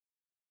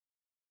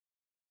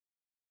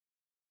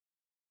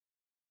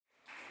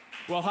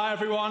Well, hi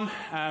everyone.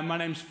 My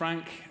name's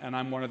Frank, and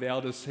I'm one of the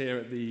elders here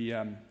at the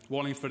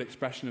Wallingford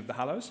expression of the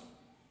Hallows.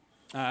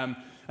 And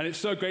it's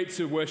so great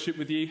to worship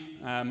with you,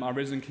 our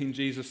risen King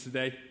Jesus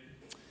today.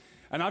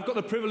 And I've got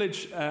the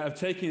privilege of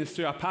taking us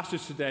through our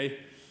passage today.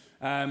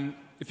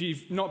 If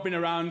you've not been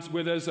around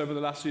with us over the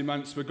last few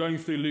months, we're going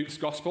through Luke's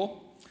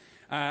Gospel.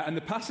 And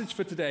the passage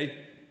for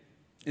today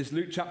is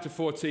Luke chapter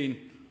 14,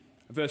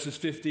 verses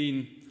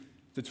 15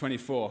 to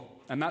 24.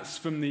 And that's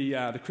from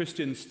the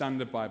Christian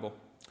Standard Bible.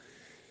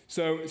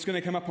 So it's going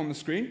to come up on the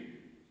screen.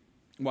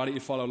 Why don't you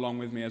follow along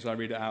with me as I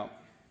read it out?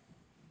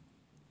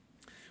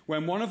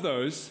 When one of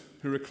those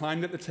who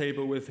reclined at the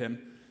table with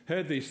him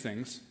heard these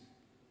things,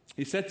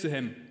 he said to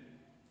him,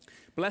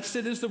 "Blessed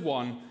is the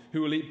one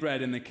who will eat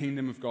bread in the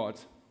kingdom of God."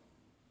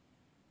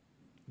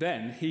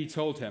 Then he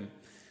told him,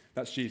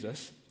 that's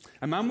Jesus,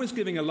 a man was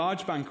giving a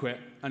large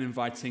banquet and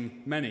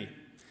inviting many.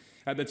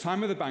 At the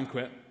time of the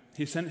banquet,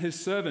 he sent his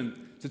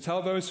servant to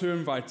tell those who were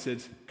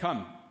invited,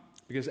 "Come,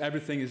 because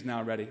everything is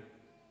now ready."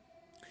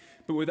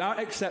 But without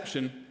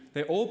exception,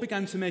 they all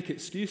began to make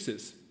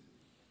excuses.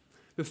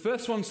 The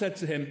first one said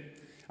to him,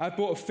 "I've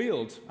bought a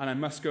field and I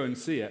must go and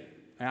see it.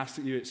 I ask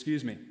that you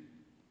excuse me."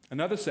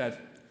 Another said,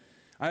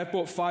 "I have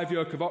bought 5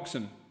 yoke of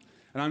oxen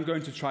and I'm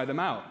going to try them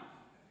out.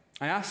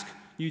 I ask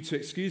you to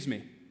excuse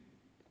me."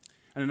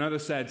 And another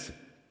said,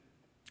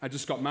 "I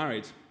just got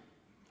married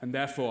and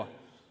therefore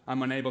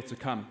I'm unable to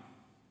come."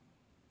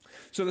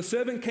 So the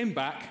servant came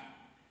back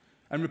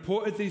and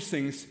reported these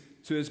things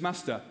to his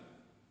master.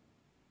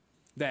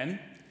 Then,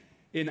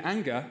 in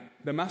anger,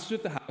 the master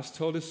of the house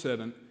told his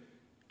servant,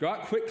 "Go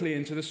out quickly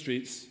into the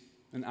streets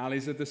and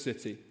alleys of the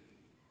city,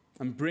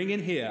 and bring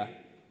in here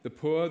the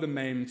poor, the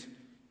maimed,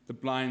 the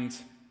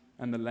blind,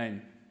 and the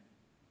lame."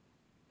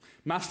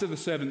 Master, the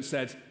servant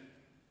said,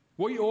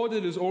 "What you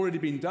ordered has already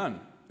been done,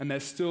 and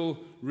there's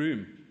still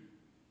room."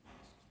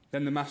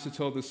 Then the master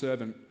told the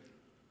servant,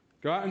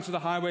 "Go out into the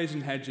highways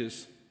and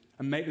hedges,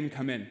 and make them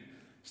come in,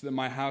 so that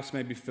my house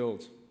may be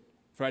filled.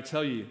 For I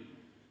tell you,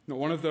 not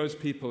one of those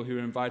people who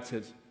are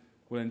invited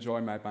will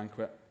enjoy my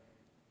banquet."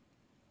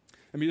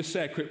 Let me just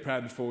say a quick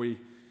prayer before we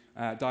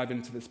dive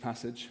into this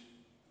passage.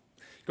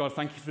 God,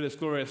 thank you for this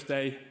glorious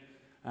day.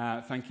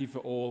 Thank you for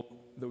all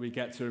that we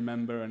get to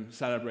remember and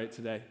celebrate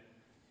today.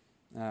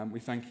 We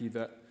thank you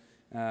that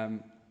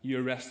you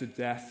arrested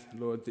death,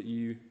 Lord, that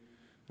you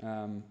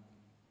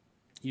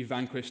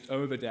vanquished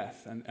over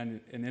death,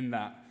 and in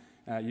that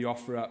you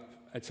offer up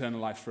eternal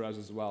life for us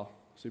as well.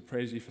 So we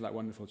praise you for that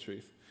wonderful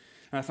truth.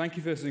 And I thank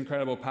you for this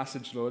incredible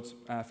passage, Lord.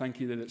 Thank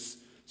you that it's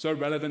so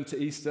relevant to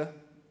Easter,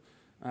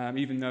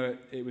 even though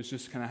it was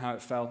just kind of how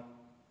it fell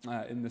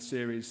in the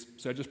series.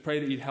 So I just pray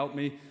that you'd help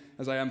me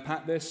as I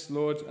unpack this,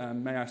 Lord.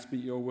 May I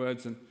speak your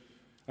words. And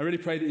I really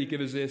pray that you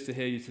give us ears to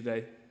hear you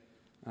today,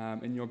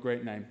 in your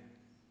great name.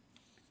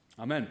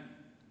 Amen.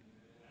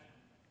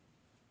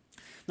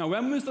 Now,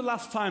 when was the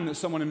last time that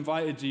someone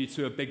invited you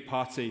to a big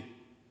party?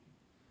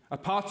 A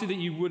party that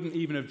you wouldn't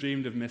even have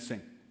dreamed of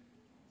missing?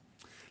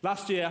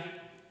 Last year,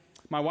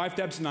 my wife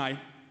Debs and I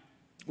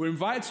were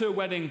invited to a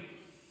wedding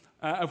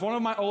of one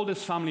of my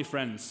oldest family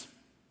friends.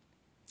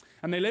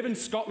 And they live in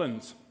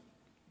Scotland,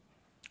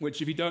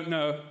 which, if you don't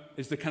know,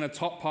 is the kind of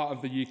top part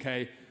of the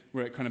UK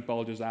where it kind of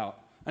bulges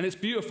out. And it's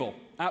beautiful,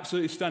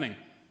 absolutely stunning.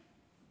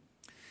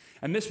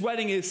 And this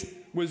wedding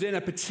was in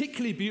a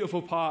particularly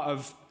beautiful part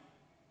of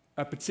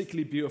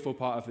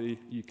the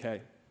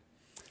UK.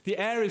 The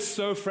air is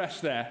so fresh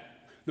there.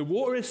 The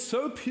water is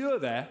so pure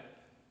there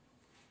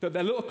that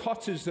their little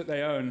cottage that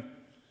they own,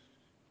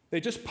 they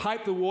just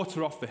pipe the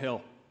water off the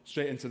hill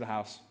straight into the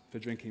house for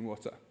drinking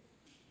water.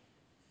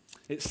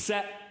 It's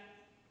set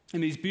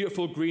in these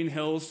beautiful green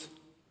hills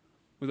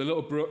with a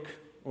little brook,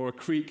 or a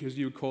creek as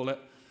you would call it,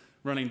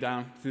 running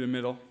down through the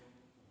middle.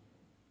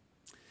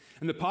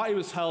 And the party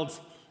was held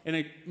in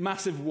a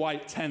massive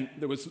white tent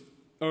that was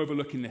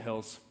overlooking the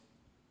hills.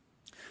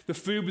 The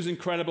food was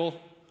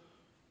incredible,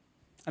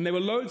 and there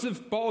were loads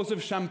of bottles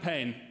of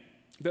champagne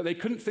that they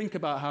couldn't think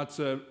about how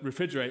to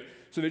refrigerate,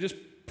 so they just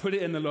put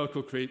it in the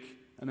local creek,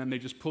 and then they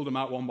just pulled them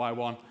out one by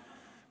one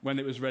when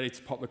it was ready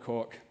to pop the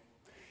cork.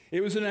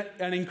 It was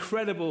an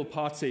incredible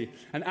party.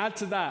 And add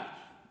to that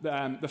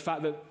the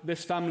fact that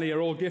this family are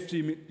all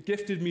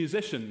gifted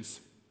musicians.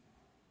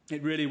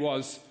 It really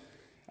was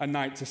a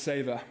night to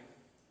savour.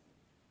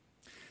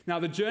 Now,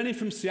 the journey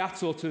from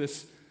Seattle to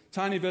this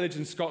tiny village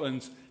in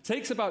Scotland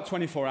takes about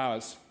 24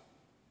 hours,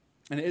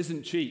 and it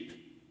isn't cheap.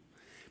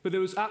 But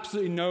there was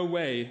absolutely no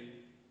way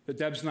that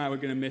Debs and I were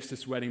going to miss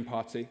this wedding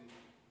party.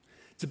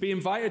 To be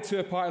invited to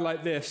a party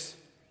like this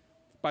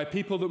by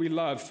people that we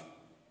love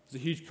is a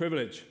huge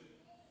privilege.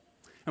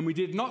 And we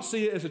did not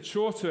see it as a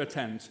chore to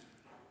attend,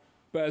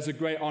 but as a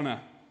great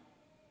honour.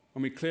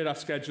 And we cleared our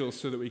schedules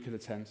so that we could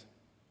attend.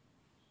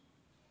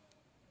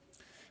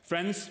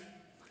 Friends,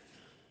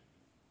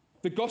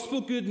 the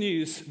gospel good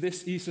news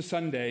this Easter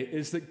Sunday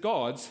is that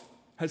God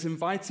has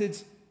invited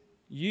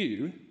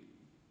you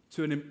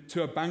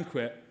to a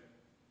banquet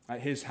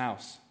at his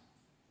house.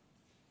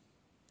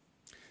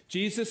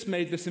 Jesus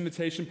made this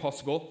invitation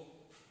possible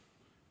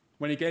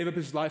when he gave up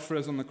his life for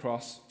us on the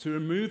cross to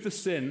remove the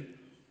sin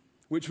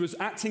which was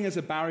acting as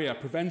a barrier,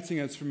 preventing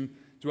us from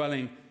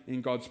dwelling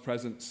in God's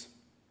presence.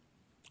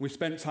 We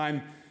spent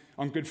time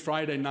on Good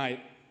Friday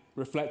night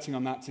reflecting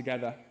on that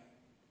together.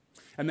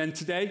 And then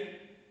today,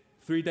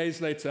 3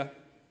 days later,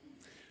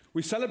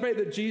 we celebrate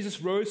that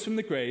Jesus rose from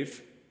the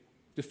grave,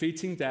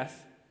 defeating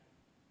death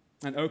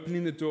and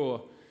opening the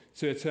door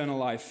to eternal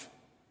life,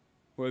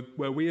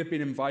 where we have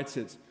been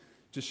invited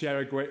to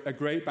share a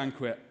great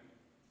banquet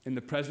in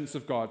the presence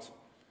of God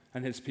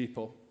and his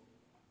people.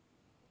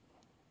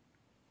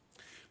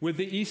 With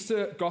the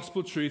Easter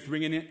gospel truth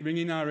ringing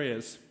in our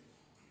ears,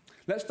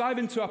 let's dive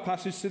into our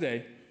passage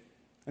today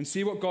and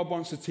see what God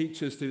wants to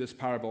teach us through this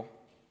parable.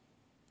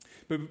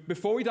 But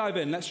before we dive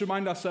in, let's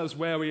remind ourselves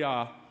where we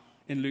are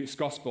in Luke's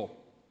gospel.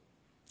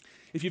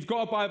 If you've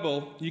got a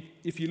Bible,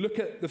 if you look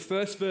at the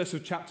first verse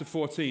of chapter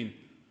 14,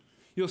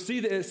 you'll see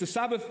that it's the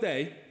Sabbath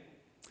day,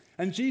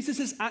 and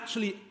Jesus is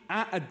actually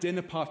at a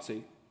dinner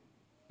party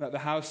at the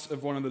house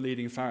of one of the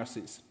leading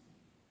Pharisees.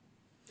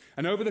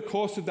 And over the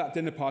course of that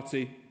dinner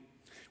party,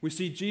 we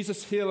see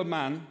Jesus heal a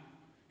man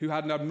who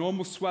had an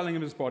abnormal swelling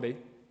of his body.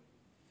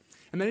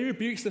 And then he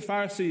rebukes the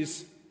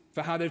Pharisees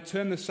for how they've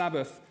turned the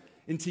Sabbath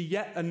into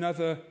yet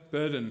another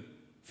burden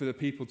for the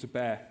people to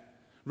bear,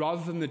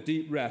 rather than the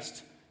deep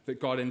rest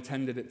that God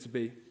intended it to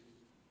be.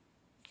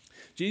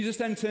 Jesus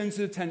then turns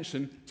his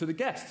attention to the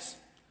guests,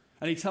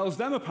 and he tells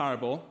them a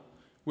parable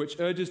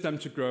which urges them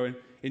to grow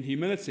in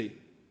humility.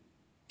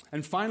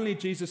 And finally,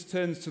 Jesus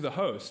turns to the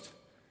host,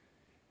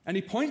 and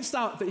he points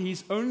out that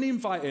he's only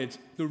invited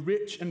the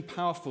rich and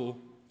powerful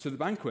to the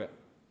banquet,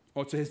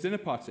 or to his dinner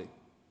party.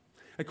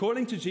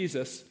 According to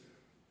Jesus,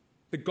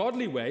 the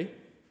godly way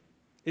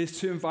is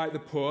to invite the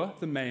poor,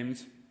 the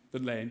maimed, the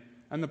lame,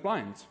 and the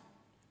blind,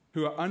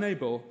 who are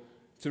unable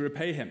to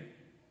repay him,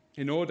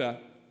 in order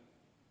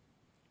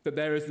that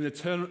there is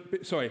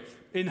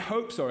in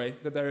hope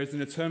that there is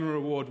an eternal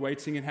reward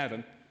waiting in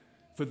heaven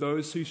for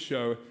those who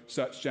show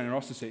such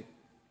generosity.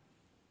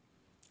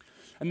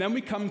 And then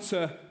we come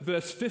to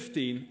verse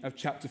 15 of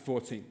chapter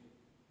 14,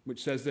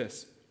 which says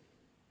this: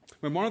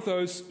 When one of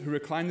those who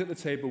reclined at the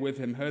table with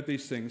him heard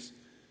these things,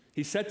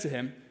 he said to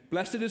him,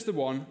 "Blessed is the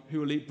one who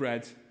will eat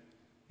bread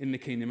in the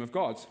kingdom of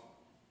God."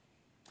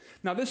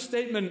 Now, this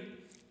statement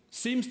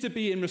seems to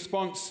be in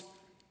response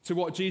to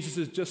what Jesus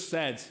has just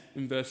said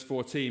in verse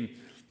 14,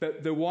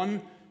 that the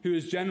one who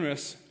is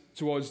generous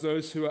towards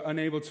those who are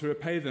unable to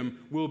repay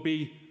them will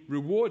be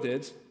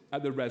rewarded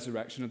at the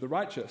resurrection of the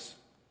righteous.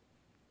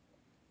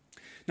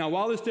 Now,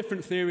 while there's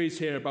different theories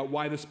here about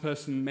why this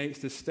person makes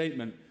this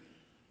statement,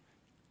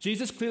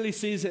 Jesus clearly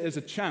sees it as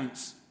a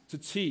chance to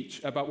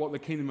teach about what the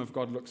kingdom of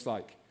God looks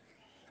like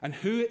and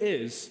who it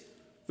is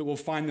that will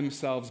find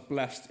themselves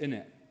blessed in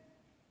it.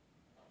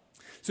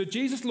 So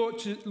Jesus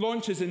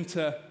launches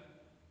into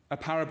a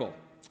parable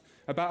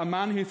about a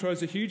man who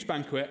throws a huge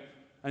banquet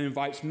and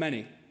invites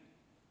many.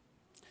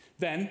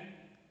 Then,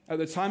 at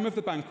the time of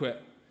the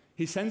banquet,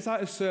 he sends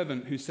out a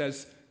servant who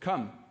says,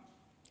 "Come,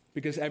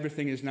 because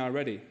everything is now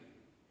ready."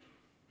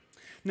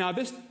 Now,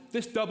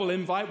 this double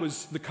invite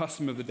was the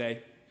custom of the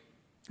day.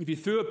 If you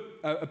threw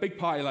a big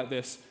party like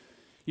this,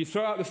 you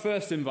throw out the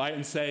first invite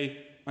and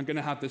say, "I'm going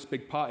to have this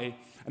big party."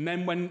 And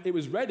then when it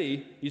was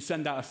ready, you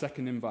send out a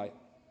second invite.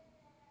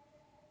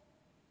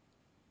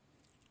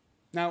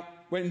 Now,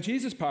 when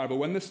Jesus' parable,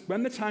 when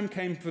the time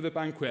came for the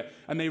banquet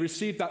and they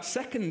received that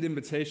second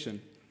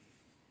invitation,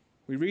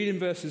 we read in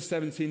verses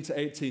 17 to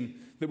 18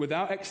 that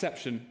without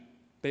exception,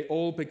 they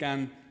all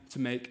began to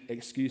make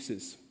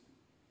excuses.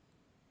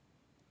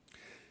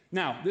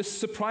 Now, this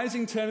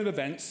surprising turn of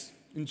events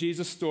in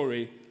Jesus'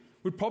 story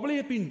would probably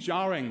have been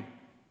jarring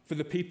for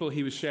the people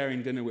he was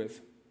sharing dinner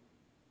with.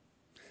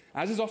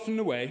 As is often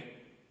the way,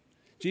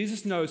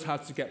 Jesus knows how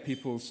to get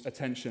people's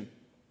attention.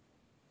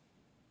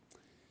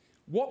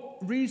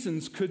 What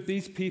reasons could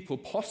these people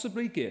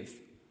possibly give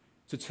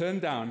to turn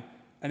down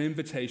an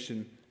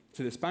invitation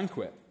to this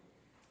banquet?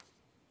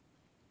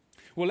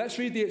 Well, let's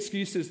read the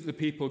excuses that the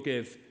people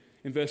give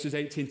in verses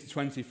 18 to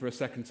 20 for a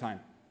second time.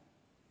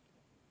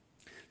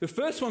 The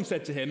first one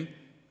said to him,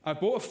 "I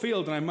bought a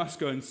field and I must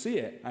go and see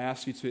it. I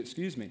ask you to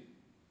excuse me."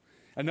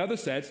 Another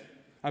said,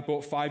 "I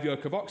bought 5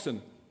 yoke of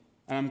oxen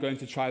and I'm going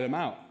to try them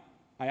out.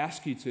 I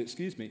ask you to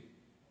excuse me."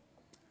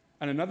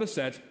 And another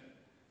said,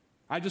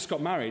 "I just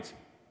got married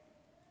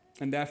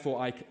and therefore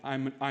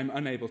I'm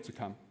unable to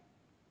come."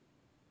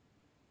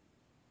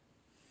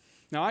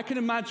 Now, I can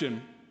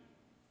imagine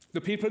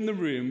the people in the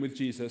room with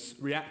Jesus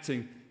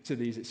reacting to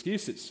these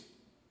excuses.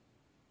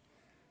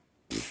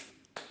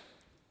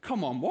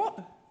 Come on,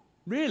 what?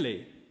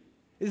 Really?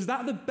 Is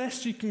that the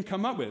best you can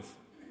come up with?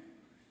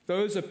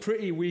 Those are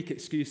pretty weak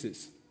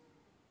excuses.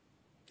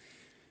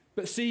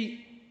 But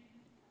see,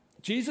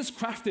 Jesus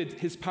crafted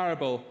his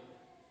parable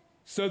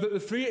so that the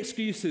 3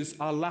 excuses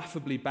are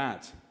laughably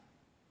bad.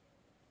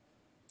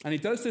 And he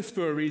does this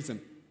for a reason.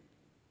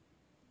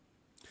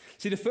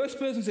 See, the first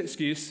person's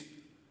excuse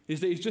is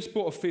that he's just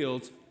bought a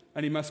field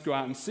and he must go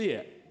out and see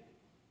it.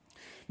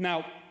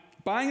 Now,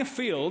 buying a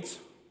field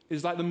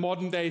is like the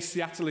modern-day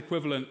Seattle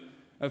equivalent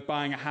of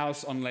buying a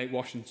house on Lake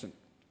Washington.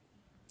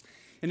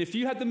 And if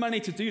you had the money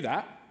to do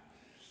that,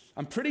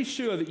 I'm pretty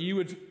sure that you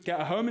would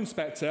get a home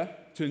inspector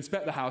to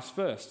inspect the house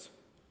first,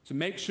 to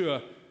make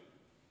sure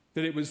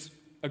that it was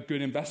a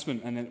good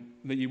investment and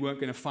that you weren't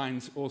going to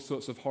find all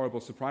sorts of horrible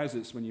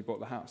surprises when you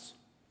bought the house.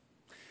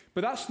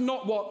 But that's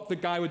not what the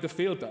guy with the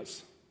field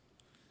does.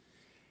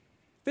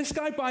 This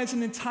guy buys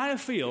an entire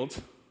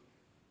field,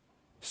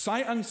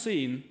 sight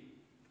unseen,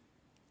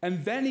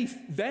 and then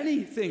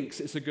he thinks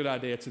it's a good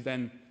idea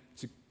to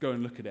go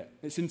and look at it.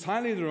 It's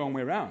entirely the wrong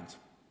way around.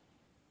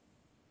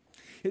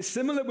 It's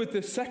similar with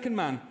the second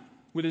man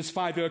with his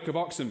 5 yoke of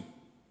oxen.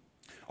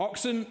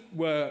 Oxen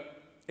were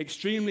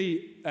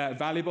extremely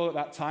valuable at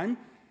that time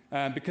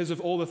because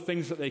of all the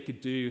things that they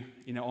could do,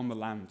 on the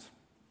land.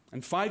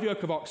 And 5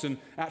 yoke of oxen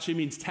actually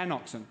means 10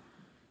 oxen,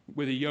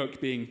 with a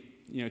yoke being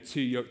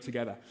 2 yoked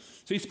together.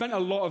 So he spent a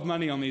lot of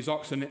money on these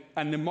oxen,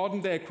 and the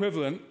modern day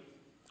equivalent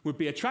would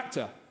be a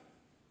tractor.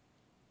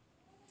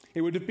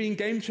 It would have been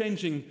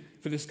game-changing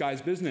for this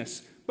guy's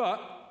business.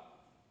 But,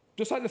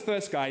 just like the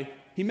first guy,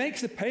 he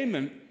makes the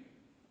payment,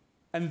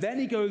 and then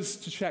he goes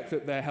to check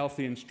that they're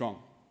healthy and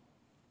strong.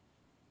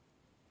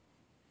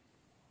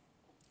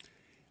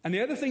 And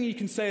the other thing you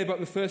can say about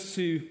the first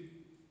 2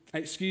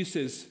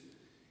 excuses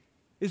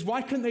is,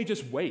 why couldn't they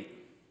just wait?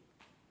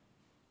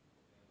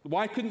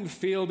 Why couldn't the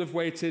field have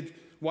waited?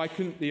 Why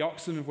couldn't the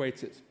oxen have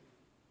waited?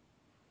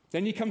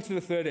 Then you come to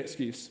the third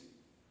excuse.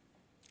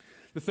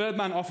 The third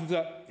man offers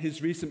up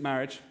his recent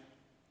marriage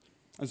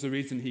as the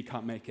reason he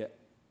can't make it.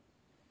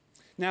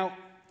 Now,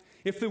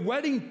 if the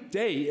wedding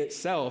day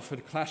itself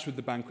had clashed with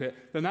the banquet,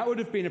 then that would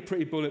have been a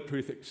pretty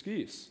bulletproof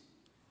excuse.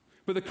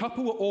 But the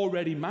couple were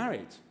already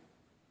married.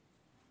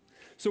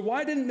 So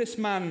why didn't this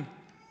man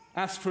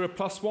ask for a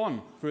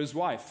 +1 for his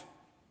wife?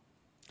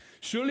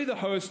 Surely the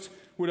host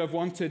would have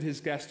wanted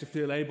his guests to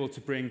feel able to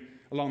bring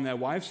along their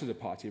wives to the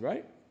party,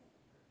 right?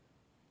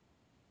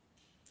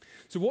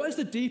 So what is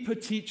the deeper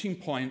teaching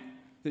point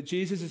that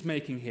Jesus is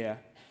making here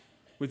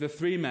with the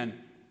 3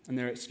 men and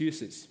their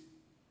excuses?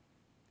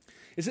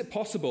 Is it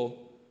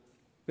possible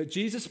that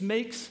Jesus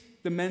makes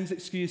the men's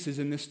excuses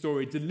in this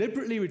story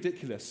deliberately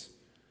ridiculous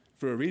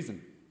for a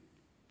reason?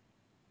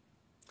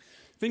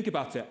 Think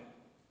about it.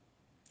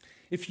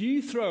 If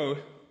you throw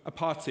a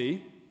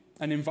party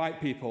and invite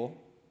people,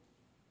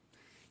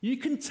 you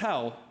can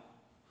tell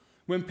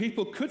when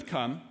people could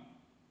come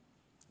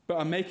but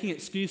are making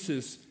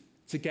excuses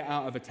to get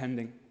out of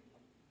attending.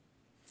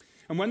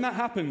 And when that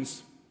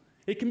happens,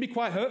 it can be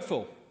quite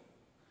hurtful,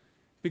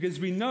 because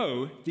we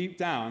know deep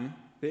down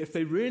that if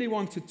they really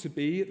wanted to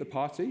be at the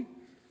party,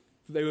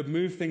 they would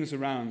move things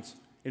around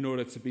in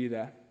order to be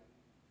there.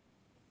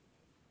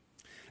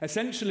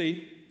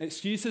 Essentially,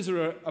 excuses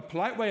are a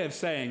polite way of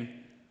saying,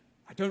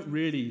 I don't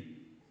really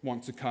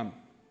want to come.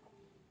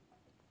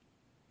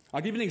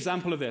 I'll give you an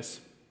example of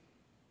this.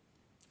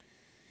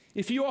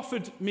 If you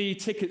offered me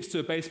tickets to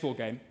a baseball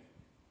game,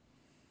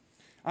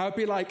 I would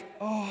be like,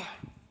 oh,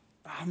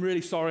 I'm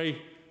really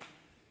sorry.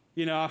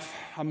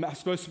 I'm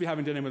supposed to be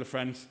having dinner with a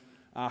friend.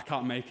 I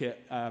can't make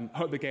it. I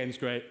hope the game's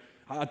great.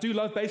 I do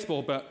love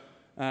baseball, but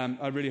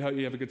I really hope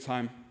you have a good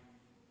time.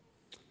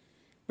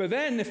 But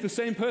then if the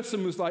same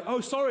person was like,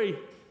 oh, sorry,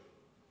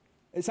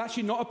 it's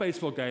actually not a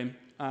baseball game.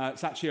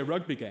 It's actually a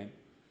rugby game.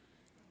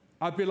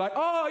 I'd be like,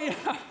 oh,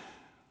 yeah,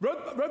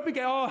 rugby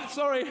game. Oh,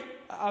 sorry,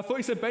 I thought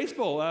you said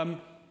baseball.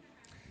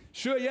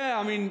 Sure, yeah,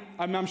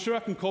 I'm sure I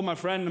can call my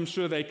friend. I'm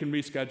sure they can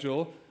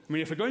reschedule.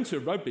 If we're going to a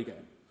rugby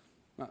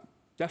game,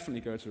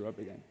 definitely go to a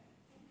rugby game.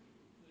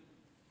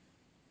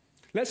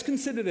 Let's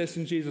consider this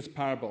in Jesus'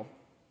 parable.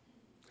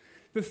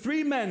 The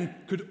 3 men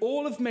could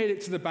all have made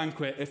it to the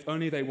banquet if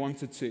only they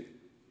wanted to.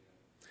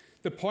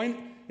 The point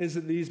is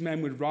that these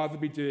men would rather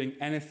be doing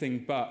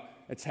anything but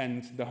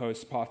attend the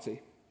host's party.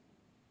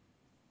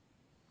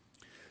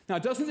 Now,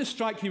 doesn't this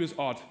strike you as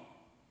odd?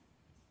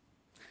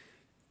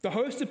 The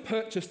host had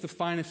purchased the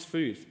finest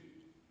food,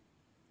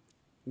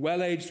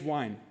 well-aged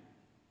wine.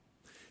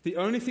 The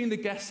only thing the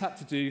guests had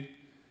to do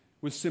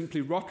was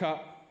simply rock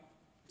up,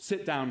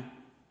 sit down,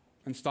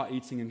 and start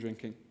eating and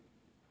drinking.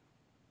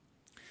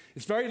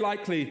 It's very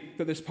likely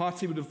that this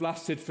party would have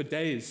lasted for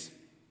days,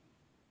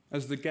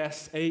 as the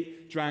guests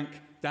ate, drank,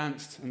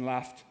 danced, and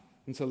laughed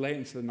until late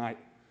into the night,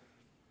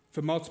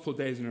 for multiple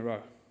days in a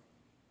row.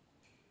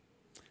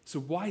 So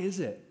why is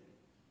it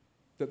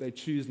that they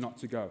choose not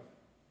to go?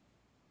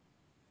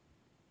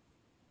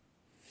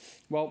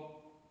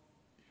 Well,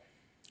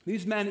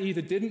 these men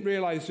either didn't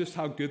realize just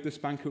how good this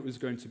banquet was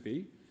going to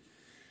be,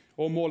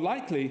 or more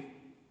likely,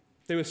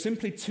 they were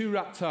simply too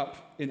wrapped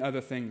up in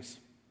other things.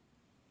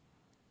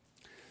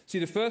 See,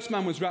 the first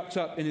man was wrapped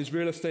up in his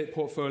real estate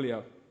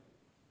portfolio.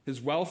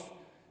 His wealth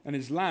and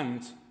his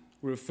land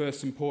were of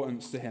first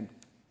importance to him.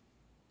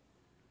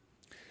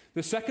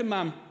 The second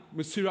man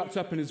was too wrapped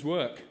up in his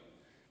work.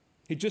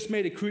 He'd just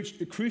made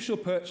a crucial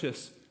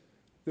purchase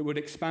that would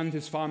expand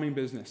his farming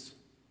business.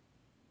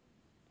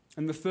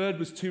 And the third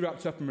was too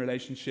wrapped up in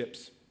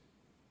relationships.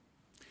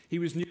 He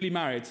was newly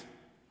married,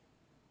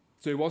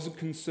 so he wasn't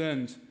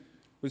concerned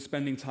with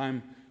spending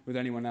time with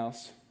anyone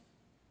else.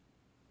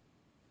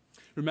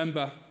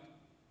 Remember,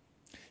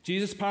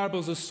 Jesus'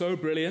 parables are so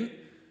brilliant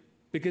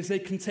because they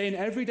contain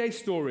everyday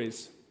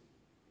stories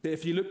that,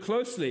 if you look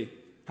closely,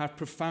 have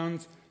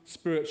profound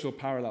spiritual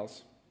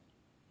parallels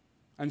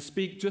and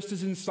speak just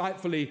as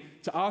insightfully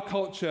to our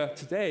culture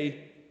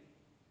today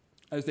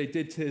as they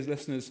did to his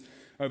listeners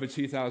over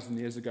 2,000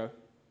 years ago.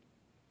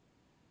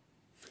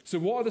 So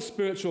what are the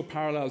spiritual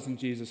parallels in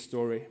Jesus'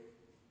 story?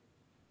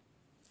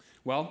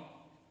 Well,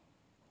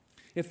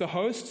 if the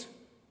host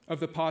of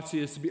the party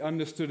is to be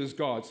understood as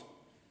God,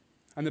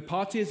 and the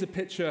party is a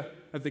picture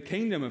of the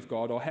kingdom of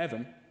God or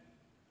heaven,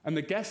 and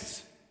the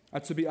guests are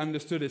to be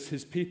understood as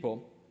his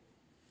people,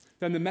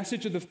 then the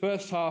message of the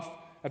first half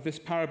of this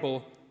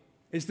parable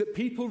is that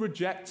people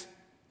reject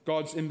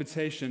God's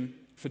invitation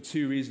for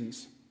two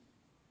reasons.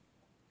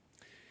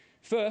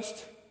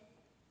 First,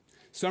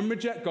 some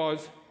reject God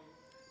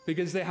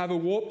because they have a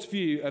warped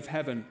view of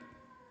heaven,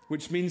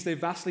 which means they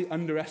vastly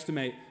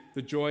underestimate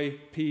the joy,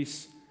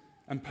 peace,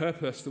 and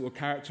purpose that will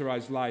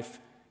characterize life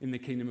in the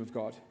kingdom of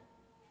God.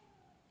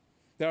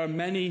 There are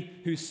many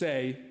who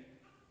say,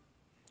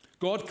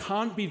 God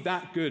can't be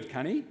that good,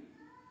 can he?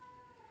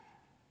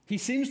 He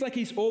seems like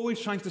he's always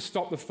trying to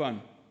stop the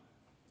fun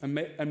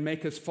and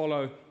make us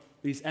follow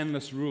these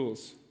endless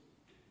rules.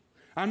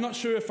 I'm not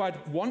sure if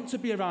I'd want to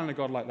be around a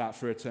God like that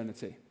for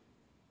eternity.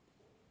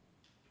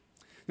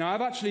 Now,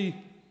 I've actually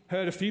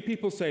heard a few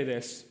people say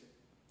this.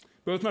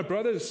 Both my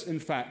brothers, in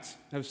fact,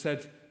 have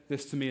said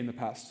this to me in the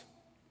past.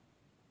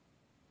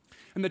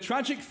 And the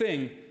tragic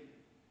thing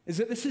is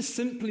that this is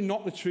simply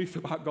not the truth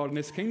about God and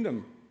his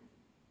kingdom.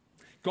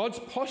 God's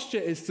posture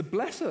is to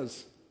bless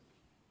us.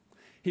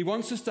 He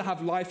wants us to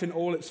have life in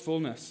all its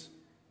fullness.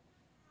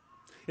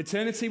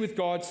 Eternity with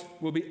God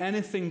will be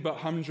anything but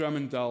humdrum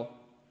and dull.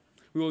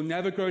 We will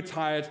never grow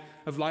tired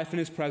of life in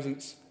his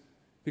presence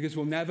because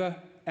we'll never,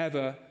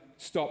 ever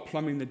stop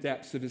plumbing the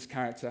depths of his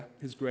character,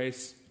 his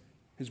grace,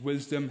 his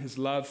wisdom, his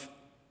love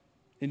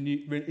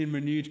in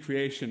renewed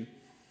creation,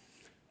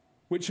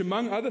 which,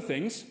 among other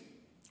things,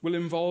 will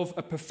involve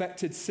a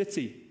perfected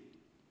city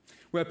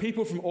where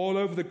people from all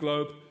over the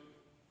globe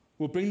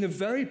will bring the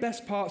very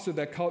best parts of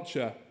their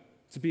culture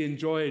to be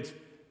enjoyed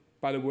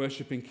by the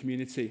worshiping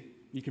community.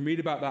 You can read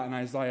about that in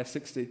Isaiah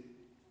 60.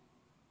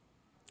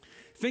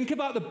 Think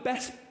about the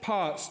best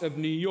parts of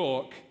New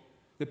York,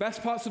 the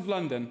best parts of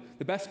London,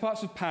 the best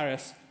parts of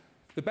Paris,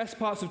 the best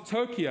parts of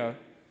Tokyo.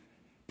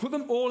 Put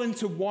them all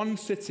into one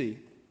city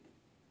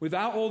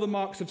without all the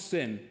marks of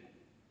sin.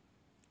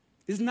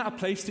 Isn't that a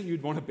place that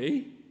you'd want to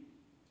be?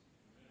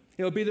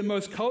 It'll be the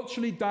most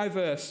culturally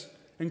diverse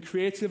and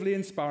creatively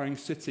inspiring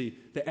city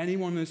that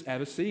anyone has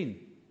ever seen.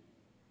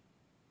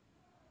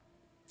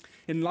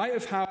 In light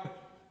of how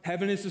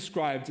heaven is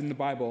described in the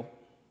Bible,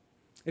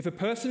 if a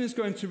person is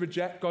going to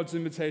reject God's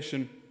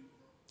invitation,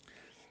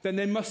 then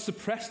they must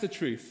suppress the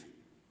truth,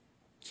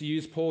 to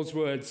use Paul's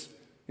words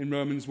in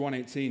Romans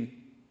 1:18.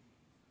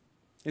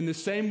 In the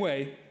same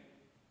way,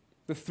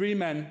 the three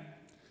men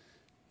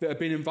that have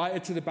been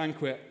invited to the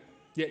banquet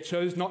yet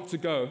chose not to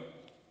go,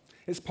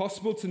 it's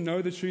possible to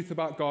know the truth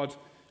about God,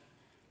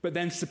 but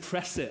then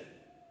suppress it,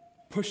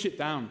 push it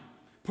down,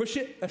 push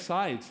it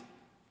aside,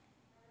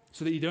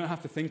 so that you don't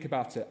have to think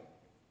about it.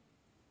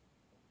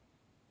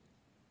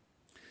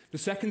 The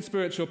second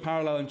spiritual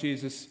parallel in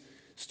Jesus'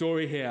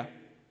 story here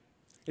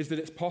is that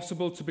it's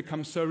possible to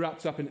become so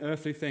wrapped up in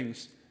earthly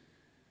things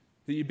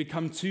that you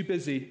become too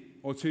busy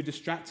or too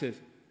distracted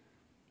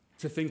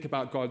to think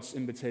about God's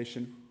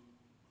invitation.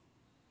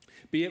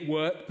 Be it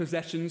work,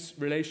 possessions,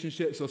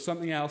 relationships, or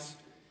something else,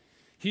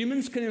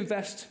 humans can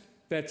invest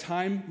their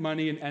time,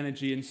 money, and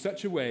energy in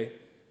such a way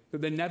that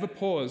they never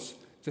pause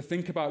to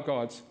think about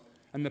God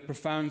and the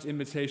profound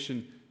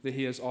invitation that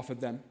he has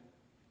offered them.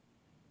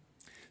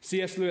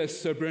 C.S.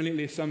 Lewis so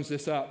brilliantly sums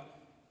this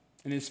up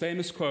in his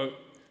famous quote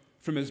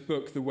from his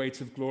book, The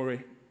Weight of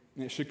Glory.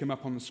 And it should come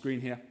up on the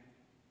screen here.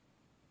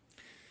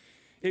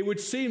 It would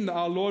seem that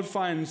our Lord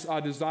finds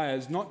our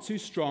desires not too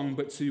strong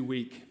but too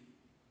weak.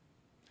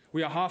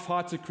 We are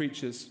half-hearted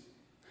creatures,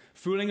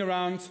 fooling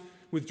around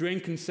with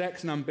drink and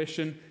sex and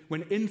ambition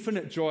when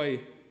infinite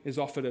joy is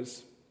offered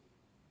us.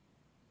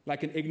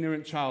 Like an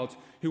ignorant child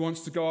who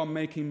wants to go on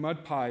making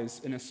mud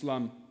pies in a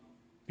slum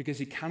because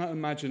he cannot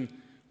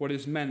imagine what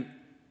is meant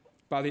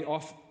by the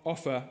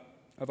offer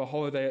of a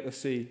holiday at the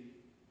sea.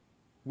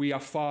 We are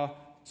far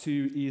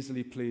too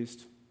easily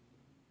pleased.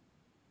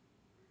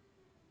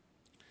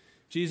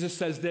 Jesus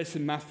says this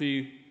in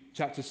Matthew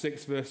chapter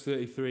 6, verse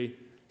 33.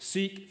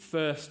 Seek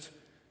first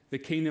the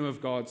kingdom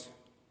of God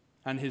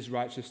and his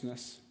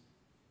righteousness.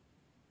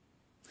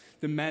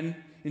 The men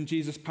in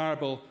Jesus'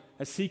 parable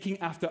are seeking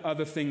after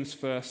other things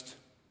first.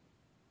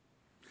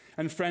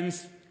 And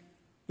friends,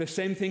 the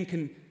same thing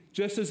can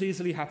just as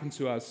easily happen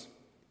to us.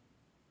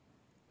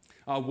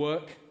 Our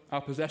work,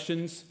 our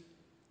possessions,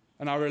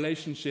 and our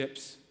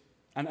relationships,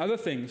 and other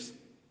things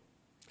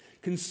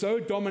can so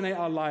dominate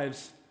our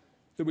lives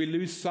that we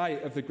lose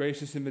sight of the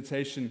gracious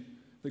invitation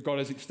that God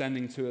is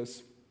extending to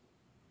us.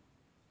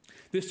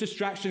 This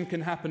distraction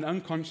can happen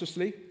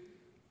unconsciously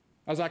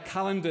as our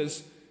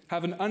calendars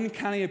have an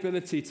uncanny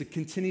ability to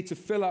continue to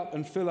fill up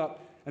and fill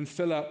up and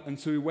fill up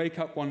until we wake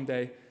up one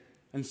day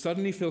and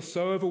suddenly feel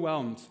so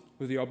overwhelmed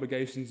with the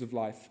obligations of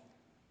life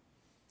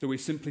that we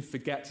simply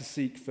forget to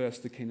seek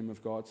first the kingdom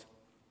of God.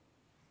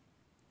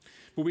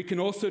 But we can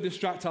also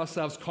distract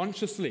ourselves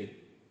consciously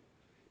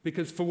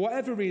because for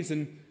whatever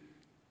reason,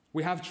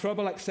 we have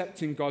trouble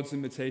accepting God's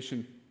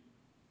invitation.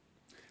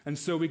 And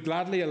so we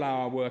gladly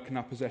allow our work and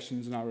our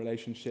possessions and our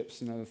relationships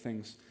and other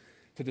things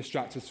to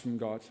distract us from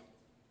God.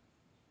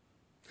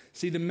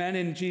 See, the men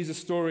in Jesus'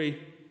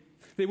 story,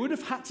 they would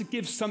have had to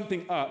give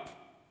something up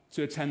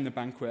to attend the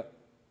banquet.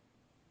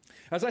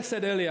 As I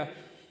said earlier,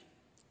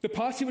 the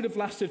party would have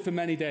lasted for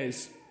many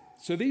days.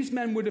 So these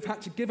men would have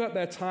had to give up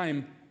their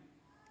time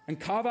and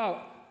carve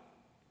out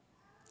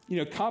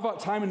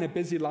time in their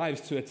busy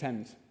lives to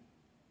attend.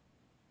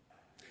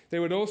 They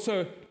would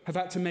also have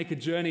had to make a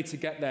journey to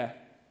get there,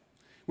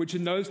 which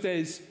in those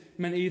days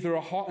meant either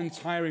a hot and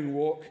tiring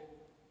walk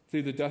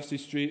through the dusty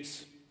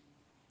streets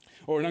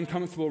or an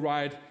uncomfortable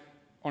ride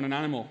on an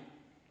animal.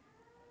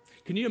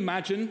 Can you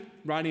imagine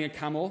riding a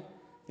camel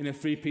in a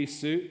three-piece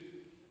suit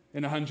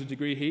in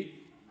 100-degree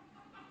heat?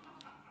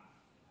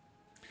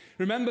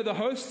 Remember, the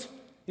host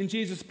in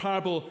Jesus'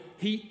 parable,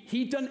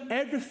 he'd done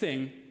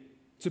everything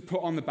to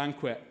put on the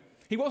banquet.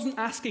 He wasn't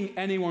asking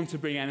anyone to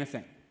bring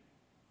anything.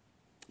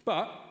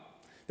 But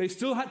they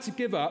still had to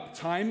give up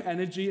time,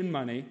 energy, and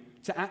money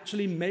to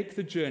actually make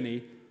the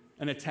journey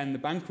and attend the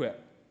banquet.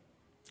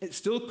 It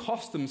still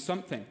cost them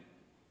something.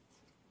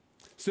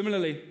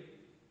 Similarly,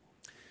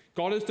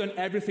 God has done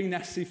everything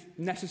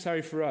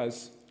necessary for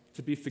us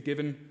to be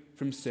forgiven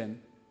from sin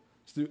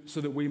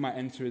so that we might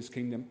enter his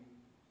kingdom.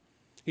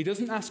 He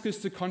doesn't ask us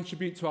to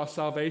contribute to our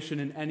salvation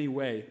in any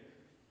way.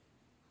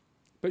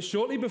 But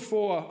shortly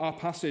before our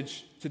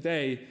passage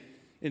today,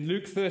 in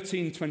Luke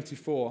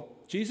 13:24,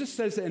 Jesus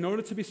says that in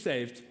order to be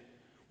saved,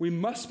 we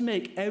must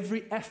make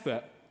every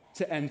effort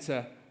to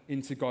enter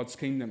into God's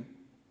kingdom.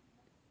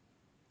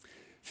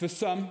 For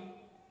some,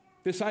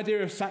 this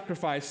idea of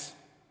sacrifice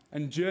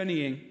and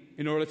journeying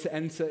in order to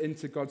enter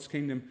into God's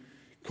kingdom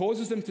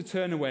causes them to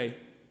turn away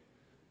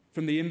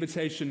from the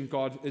invitation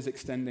God is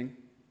extending.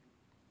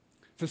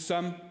 For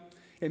some,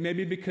 it may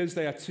be because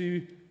they are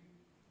too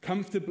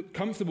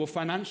comfortable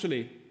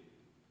financially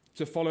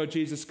to follow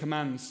Jesus'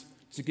 commands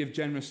to give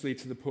generously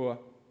to the poor.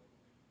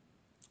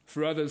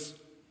 For others,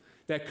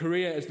 their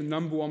career is the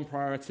number one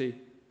priority,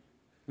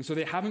 and so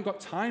they haven't got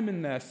time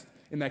in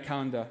their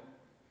calendar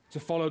to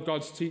follow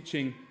God's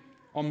teaching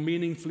on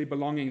meaningfully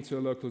belonging to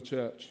a local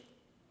church.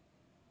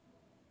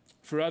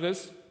 For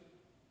others,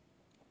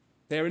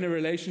 they're in a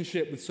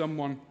relationship with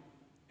someone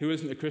who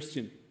isn't a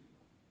Christian,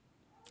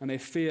 and they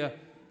fear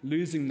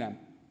losing them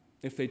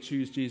if they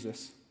choose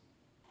Jesus.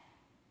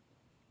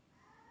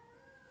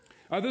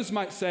 Others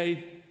might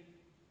say,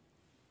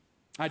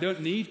 I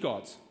don't need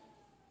God.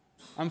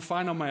 I'm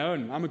fine on my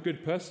own. I'm a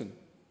good person.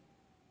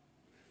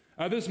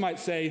 Others might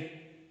say,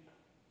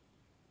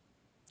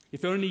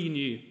 if only you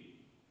knew.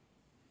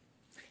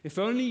 If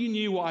only you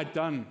knew what I'd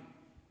done.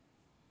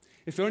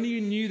 If only you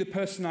knew the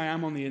person I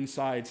am on the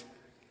inside,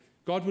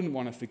 God wouldn't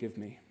want to forgive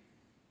me.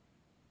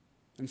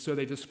 And so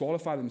they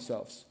disqualify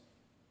themselves.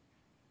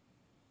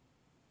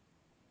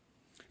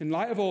 In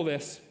light of all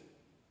this,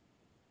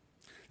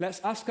 let's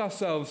ask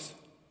ourselves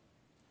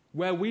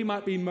where we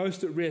might be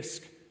most at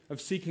risk of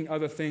seeking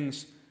other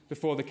things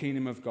before the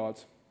kingdom of God.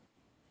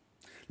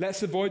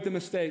 Let's avoid the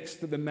mistakes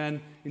that the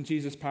men in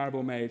Jesus'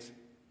 parable made.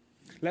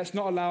 Let's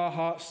not allow our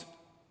hearts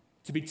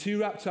to be too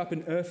wrapped up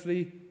in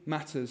earthly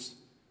matters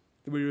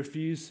that we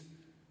refuse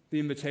the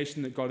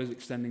invitation that God is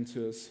extending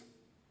to us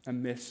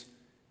and miss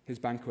his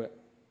banquet.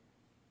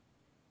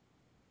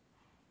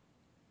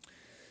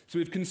 So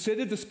we've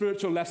considered the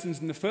spiritual lessons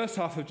in the first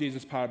half of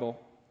Jesus' parable.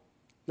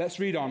 Let's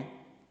read on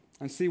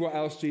and see what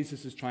else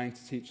Jesus is trying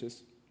to teach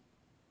us.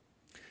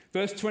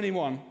 Verse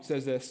 21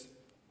 says this: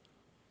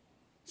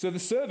 So the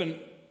servant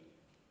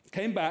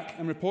came back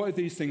and reported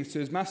these things to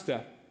his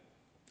master.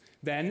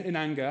 Then, in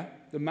anger,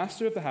 the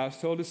master of the house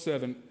told his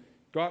servant,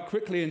 Go out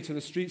quickly into the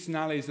streets and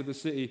alleys of the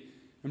city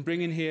and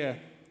bring in here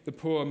the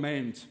poor,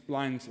 maimed,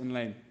 blind, and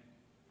lame.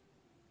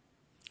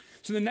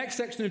 So in the next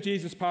section of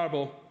Jesus'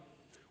 parable,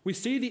 we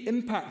see the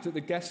impact that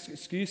the guest's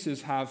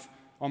excuses have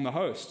on the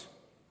host.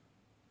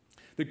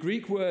 The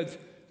Greek word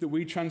that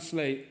we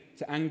translate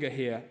to anger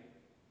here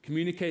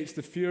communicates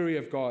the fury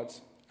of God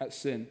at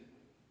sin.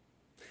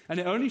 And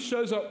it only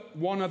shows up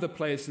one other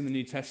place in the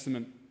New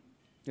Testament,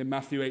 in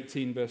Matthew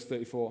 18, verse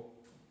 34,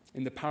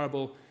 in the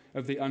parable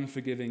of the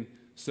unforgiving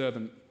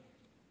servant.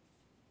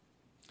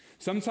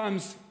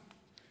 Sometimes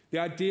the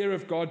idea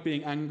of God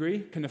being angry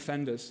can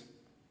offend us.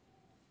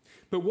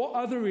 But what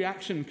other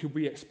reaction could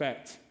we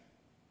expect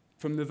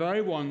from the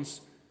very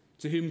ones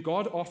to whom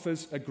God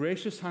offers a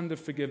gracious hand of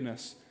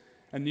forgiveness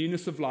and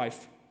newness of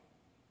life,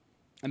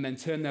 and then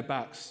turn their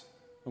backs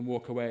and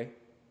walk away?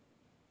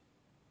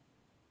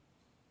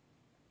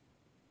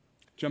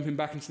 Jumping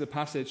back into the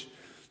passage,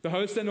 the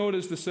host then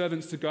orders the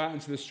servants to go out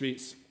into the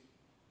streets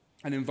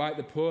and invite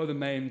the poor, the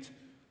maimed,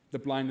 the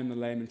blind, and the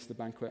lame into the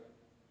banquet.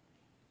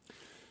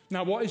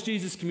 Now, what is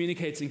Jesus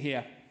communicating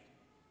here?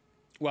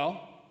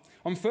 Well,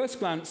 on first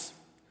glance,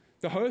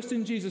 the host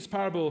in Jesus'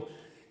 parable,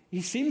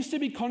 he seems to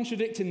be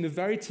contradicting the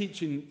very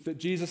teaching that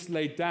Jesus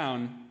laid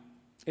down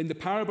in the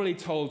parable he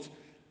told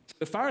to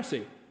the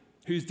Pharisee,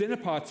 whose dinner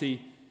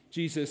party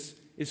Jesus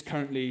is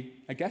currently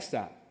a guest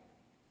at.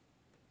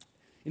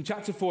 In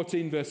chapter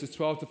 14, verses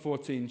 12 to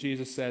 14,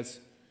 Jesus says,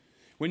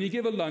 "When you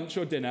give a lunch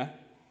or dinner,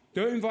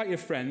 don't invite your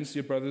friends,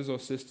 your brothers or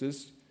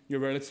sisters, your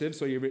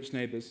relatives or your rich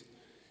neighbors,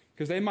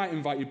 because they might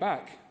invite you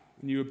back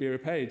and you will be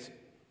repaid.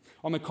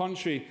 On the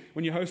contrary,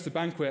 when you host a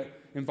banquet,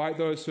 invite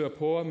those who are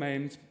poor,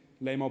 maimed,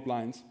 lame or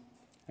blind,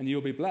 and you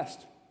will be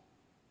blessed,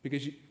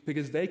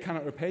 because they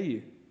cannot repay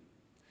you,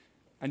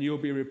 and you will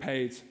be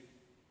repaid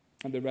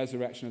at the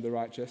resurrection of the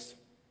righteous."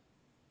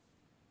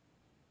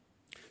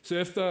 So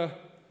if the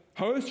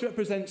host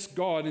represents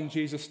God in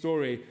Jesus'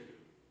 story,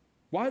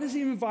 why does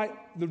he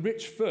invite the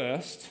rich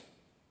first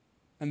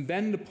and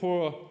then the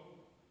poor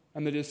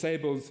and the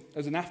disabled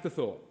as an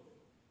afterthought,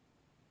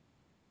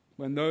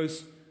 when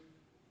those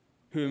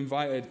who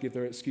invited give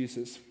their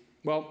excuses?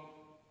 Well,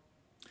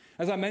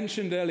 as I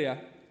mentioned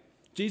earlier,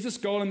 Jesus'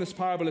 goal in this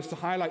parable is to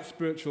highlight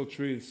spiritual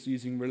truths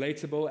using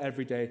relatable,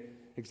 everyday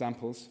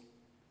examples.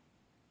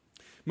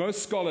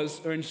 Most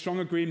scholars are in strong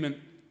agreement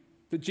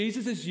that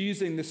Jesus is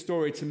using this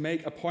story to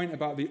make a point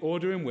about the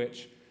order in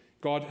which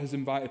God has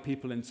invited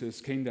people into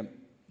his kingdom.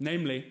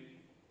 Namely,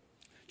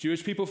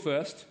 Jewish people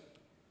first,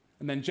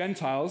 and then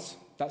Gentiles,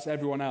 that's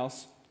everyone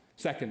else,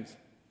 second,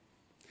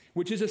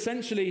 which is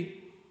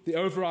essentially the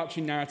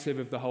overarching narrative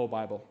of the whole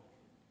Bible.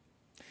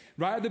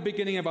 Right at the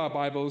beginning of our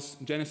Bibles,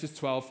 in Genesis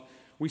 12,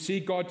 we see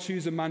God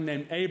choose a man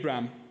named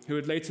Abram, who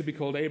would later be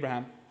called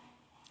Abraham,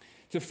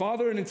 to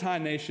father an entire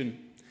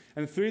nation.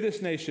 And through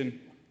this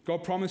nation,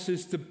 God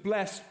promises to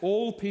bless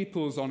all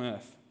peoples on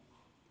earth.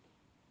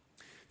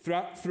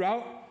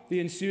 Throughout the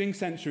ensuing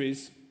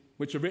centuries,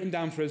 which are written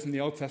down for us in the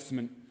Old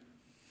Testament,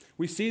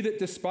 we see that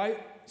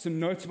despite some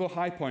notable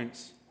high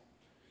points,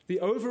 the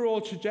overall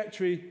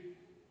trajectory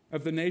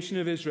of the nation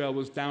of Israel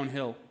was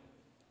downhill,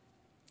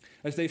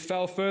 as they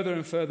fell further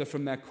and further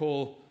from their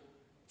call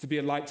to be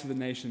a light to the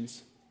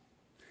nations,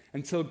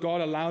 until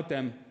God allowed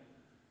them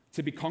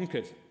to be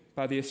conquered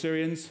by the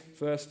Assyrians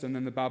first and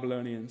then the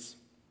Babylonians,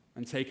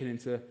 and taken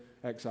into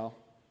exile.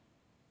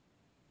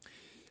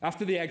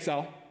 After the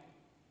exile,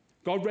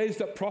 God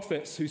raised up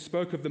prophets who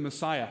spoke of the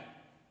Messiah,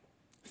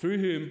 through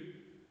whom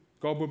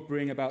God would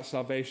bring about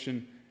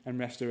salvation and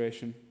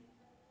restoration.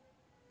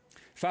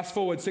 Fast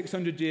forward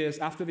 600 years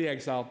after the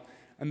exile,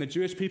 and the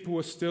Jewish people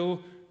were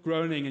still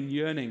groaning and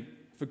yearning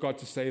for God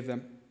to save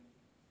them.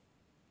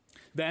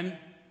 Then,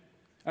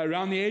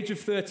 around the age of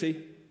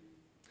 30,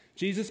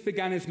 Jesus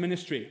began his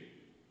ministry.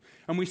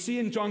 And we see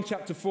in John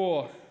chapter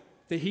 4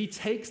 that he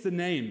takes the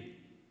name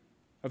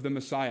of the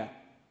Messiah,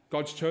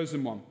 God's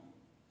chosen one,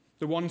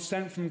 the one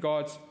sent from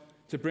God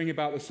to bring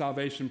about the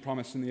salvation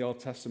promised in the Old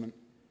Testament.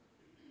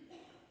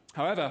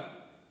 However,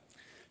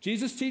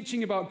 Jesus'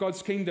 teaching about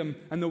God's kingdom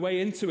and the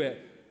way into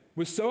it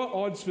was so at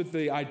odds with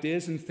the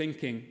ideas and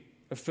thinking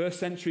of first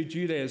century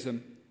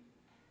Judaism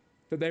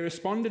that they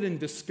responded in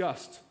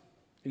disgust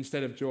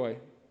instead of joy.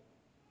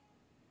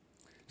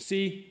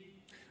 See,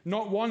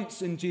 not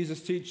once in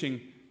Jesus'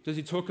 teaching does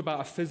he talk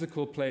about a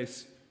physical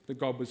place that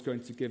God was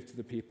going to give to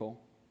the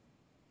people.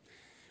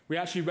 We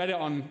actually read it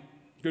on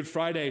Good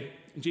Friday.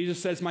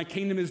 Jesus says, "My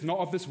kingdom is not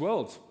of this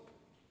world."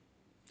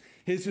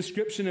 His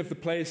description of the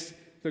place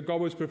that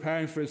God was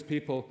preparing for his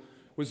people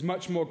was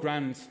much more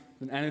grand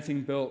than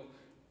anything built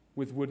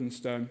with wood and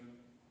stone.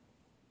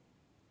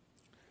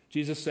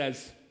 Jesus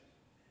says,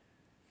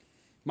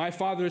 "My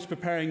Father is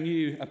preparing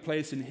you a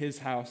place in his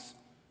house,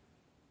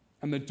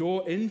 and the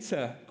door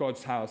into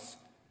God's house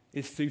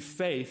is through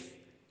faith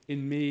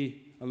in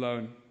me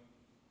alone."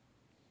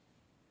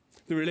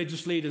 The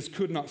religious leaders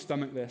could not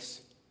stomach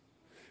this.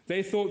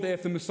 They thought that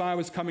if the Messiah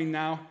was coming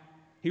now,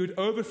 he would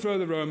overthrow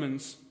the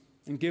Romans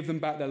and give them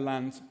back their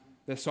land,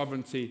 their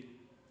sovereignty,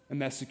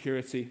 and their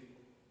security.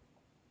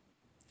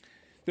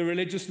 The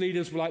religious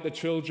leaders were like the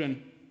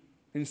children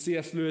in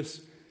C.S.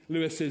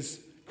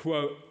 Lewis's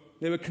quote.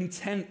 They were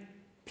content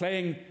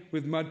playing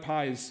with mud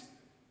pies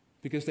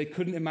because they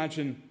couldn't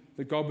imagine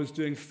that God was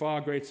doing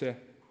far greater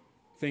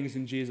things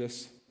in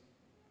Jesus.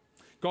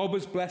 God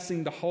was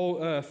blessing the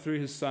whole earth through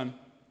his Son,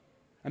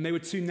 and they were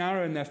too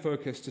narrow in their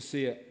focus to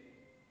see it.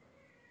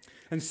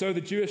 And so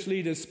the Jewish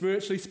leaders,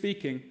 spiritually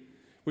speaking,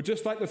 were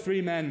just like the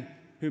three men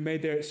who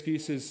made their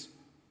excuses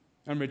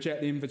and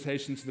reject the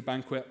invitation to the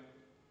banquet.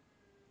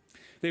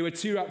 They were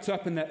too wrapped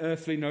up in their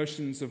earthly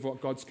notions of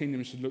what God's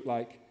kingdom should look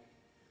like,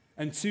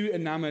 and too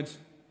enamored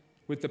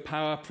with the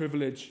power,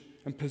 privilege,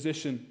 and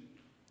position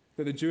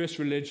that the Jewish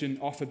religion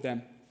offered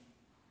them,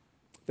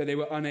 that they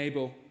were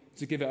unable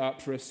to give it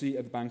up for a seat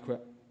at the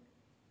banquet.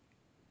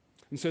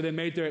 And so they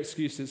made their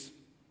excuses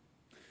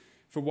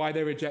for why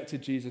they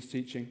rejected Jesus'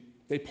 teaching.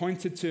 They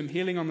pointed to him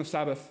healing on the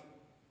Sabbath,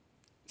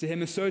 to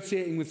him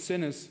associating with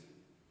sinners,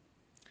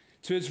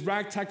 to his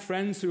ragtag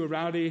friends who were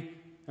rowdy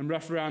and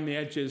rough around the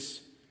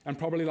edges, and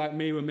probably like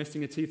me were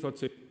missing a teeth or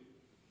two.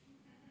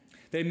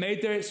 They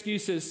made their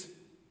excuses,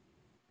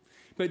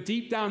 but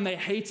deep down they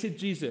hated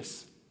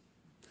Jesus.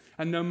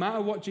 And no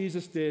matter what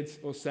Jesus did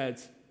or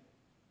said,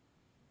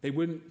 they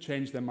wouldn't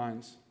change their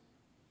minds.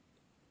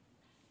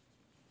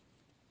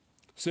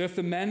 So if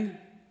the men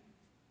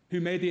who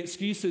made the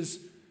excuses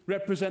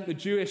represent the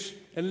Jewish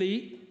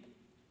elite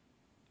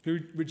who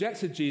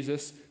rejected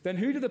Jesus, then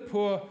who do the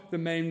poor, the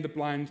maimed, the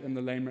blind, and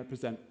the lame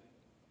represent?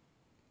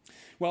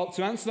 Well,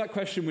 to answer that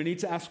question, we need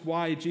to ask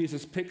why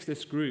Jesus picks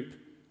this group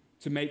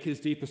to make his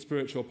deeper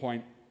spiritual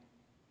point.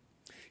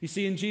 You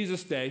see, in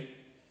Jesus' day,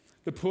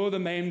 the poor, the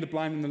maimed, the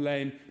blind, and the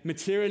lame,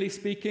 materially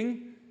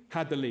speaking,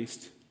 had the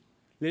least.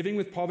 Living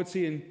with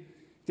poverty and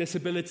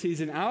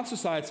disabilities in our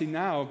society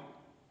now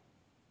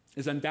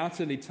is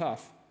undoubtedly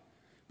tough,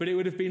 but it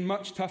would have been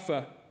much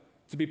tougher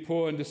to be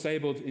poor and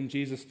disabled in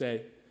Jesus'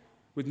 day,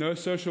 with no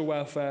social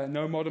welfare,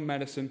 no modern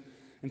medicine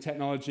and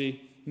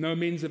technology, no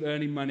means of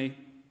earning money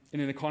in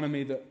an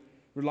economy that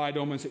relied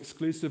almost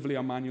exclusively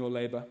on manual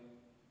labor.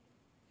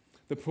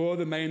 The poor,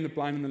 the maimed, the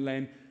blind, and the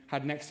lame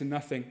had next to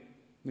nothing,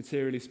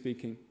 materially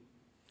speaking.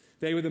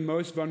 They were the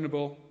most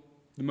vulnerable,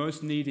 the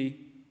most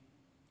needy,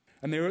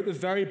 and they were at the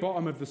very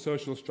bottom of the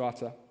social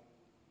strata.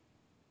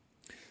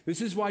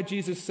 This is why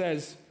Jesus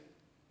says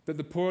that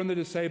the poor and the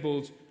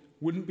disabled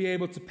wouldn't be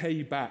able to pay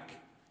you back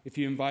if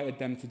you invited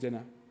them to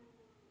dinner.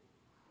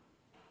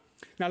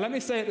 Now, let me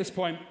say at this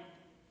point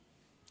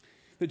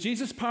that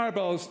Jesus'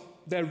 parables,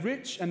 they're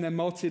rich and they're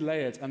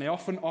multi-layered, and they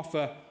often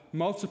offer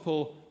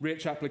multiple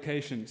rich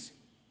applications.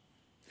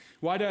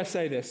 Why do I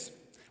say this?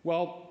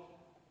 Well,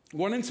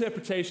 one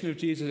interpretation of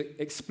Jesus'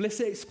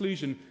 explicit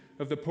exclusion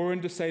of the poor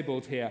and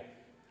disabled here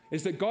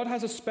is that God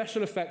has a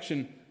special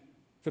affection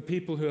for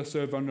people who are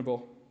so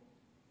vulnerable.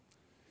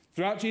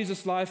 Throughout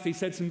Jesus' life, he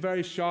said some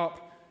very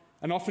sharp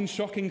and often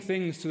shocking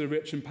things to the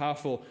rich and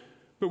powerful.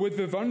 But with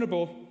the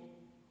vulnerable,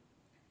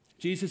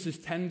 Jesus is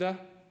tender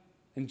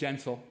and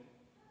gentle.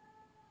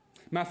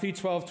 Matthew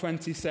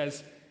 12:20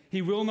 says,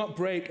 "He will not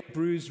break a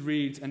bruised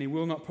reed, and he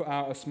will not put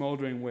out a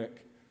smouldering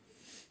wick."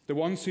 The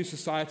ones whose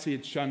society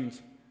had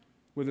shunned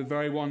were the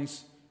very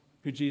ones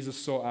who Jesus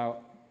sought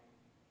out.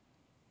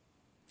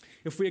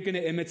 If we're going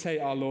to imitate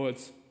our Lord,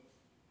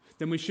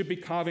 then we should be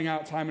carving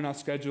out time in our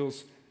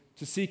schedules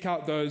to seek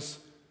out those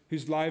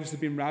whose lives have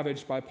been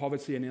ravaged by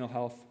poverty and ill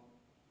health.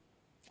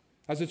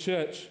 As a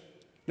church,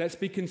 let's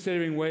be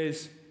considering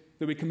ways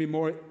that we can be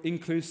more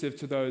inclusive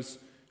to those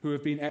who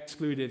have been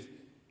excluded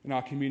in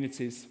our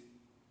communities.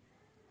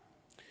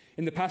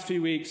 In the past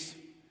few weeks,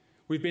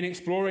 we've been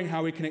exploring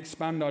how we can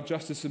expand our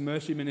justice and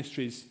mercy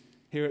ministries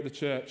here at the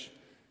church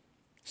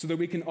so that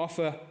we can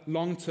offer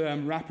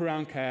long-term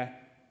wraparound care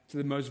to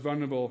the most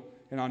vulnerable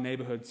in our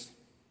neighborhoods.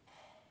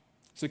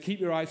 So keep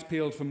your eyes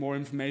peeled for more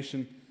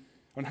information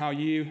on how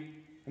you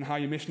and how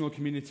your missional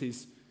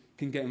communities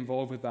can get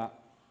involved with that.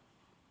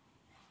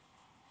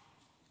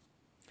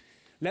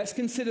 Let's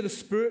consider the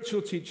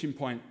spiritual teaching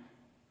point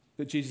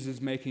that Jesus is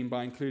making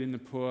by including the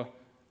poor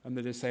and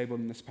the disabled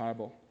in this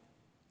parable.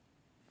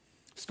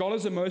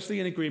 Scholars are mostly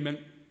in agreement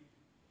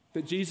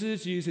that Jesus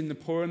is using the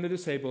poor and the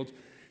disabled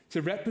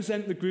to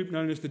represent the group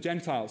known as the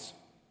Gentiles,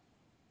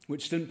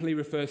 which simply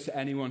refers to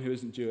anyone who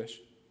isn't Jewish.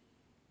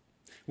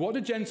 What do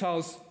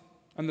Gentiles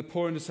and the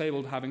poor and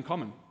disabled have in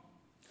common?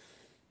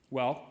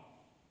 Well,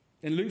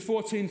 in Luke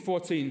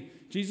 14:14,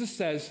 Jesus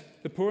says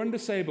the poor and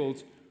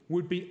disabled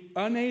would be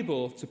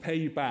unable to pay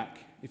you back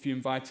if you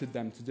invited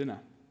them to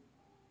dinner.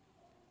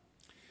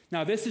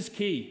 Now, this is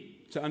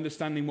key to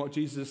understanding what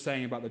Jesus is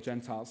saying about the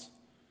Gentiles.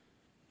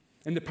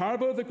 In the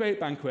parable of the great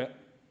banquet,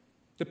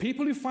 the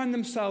people who find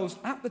themselves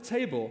at the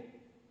table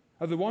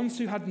are the ones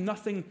who had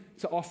nothing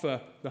to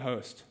offer the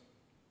host.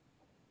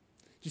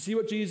 Do you see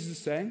what Jesus is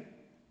saying?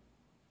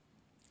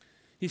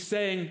 He's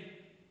saying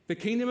the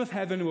kingdom of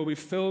heaven will be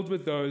filled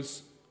with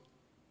those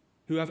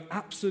who have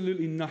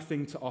absolutely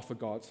nothing to offer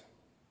God.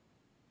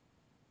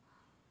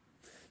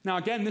 Now,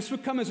 again, this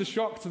would come as a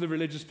shock to the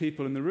religious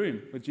people in the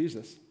room with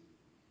Jesus.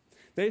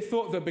 They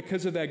thought that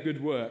because of their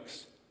good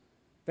works,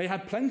 they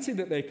had plenty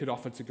that they could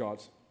offer to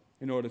God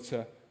in order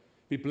to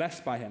be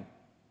blessed by him.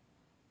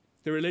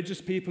 The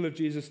religious people of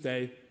Jesus'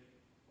 day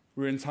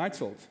were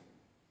entitled.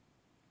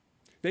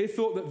 They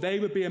thought that they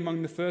would be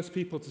among the first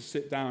people to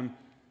sit down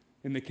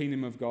in the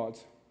kingdom of God.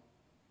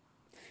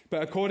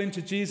 But according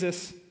to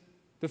Jesus,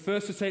 the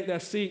first to take their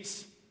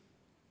seats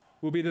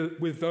will be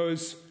with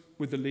those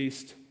with the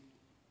least.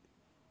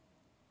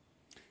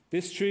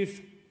 This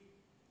truth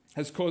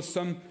has caused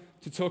some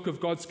to talk of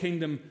God's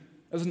kingdom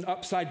as an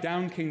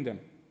upside-down kingdom.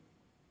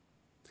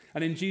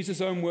 And in Jesus'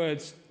 own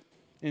words,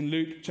 in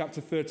Luke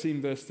chapter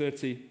 13, verse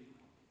 30,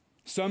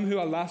 some who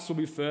are last will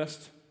be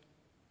first,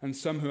 and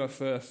some who are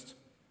first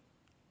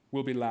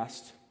will be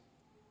last.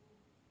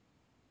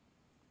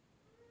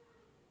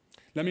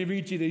 Let me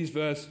read you these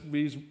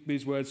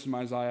words from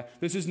Isaiah.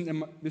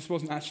 This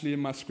wasn't actually in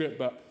my script,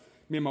 but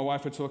me and my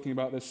wife were talking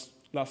about this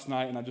last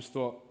night, and I just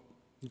thought,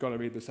 I've got to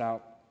read this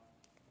out.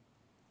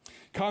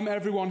 Come,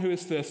 everyone who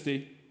is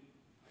thirsty,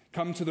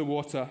 come to the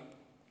water.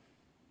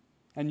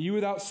 And you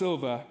without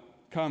silver,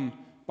 come,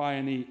 buy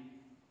and eat.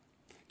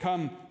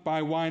 Come,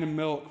 buy wine and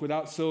milk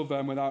without silver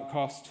and without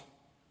cost.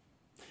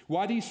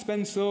 Why do you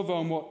spend silver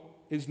on what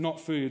is not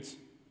food,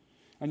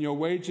 and your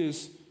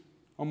wages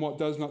on what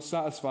does not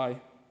satisfy?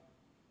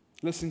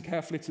 Listen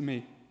carefully to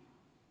me,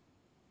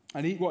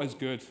 and eat what is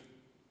good,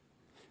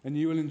 and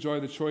you will enjoy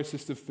the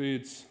choicest of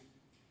foods.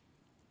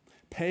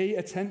 Pay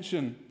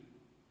attention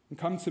and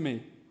come to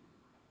me.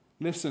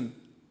 Listen,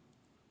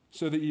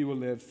 so that you will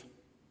live.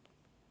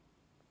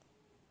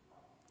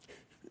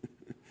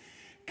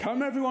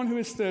 Come, everyone who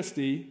is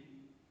thirsty,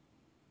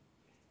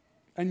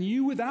 and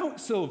you without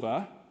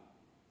silver,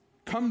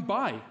 come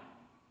buy.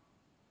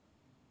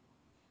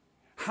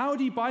 How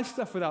do you buy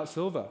stuff without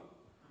silver?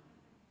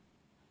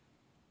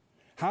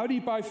 How do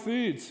you buy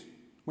food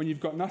when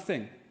you've got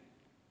nothing?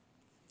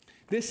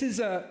 This is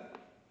a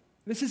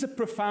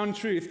profound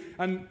truth.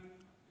 And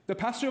the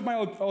pastor of my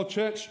old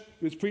church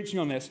was preaching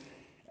on this,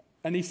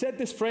 and he said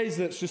this phrase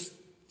that's just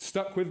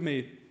stuck with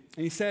me.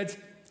 And he said,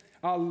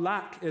 our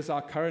lack is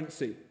our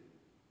currency.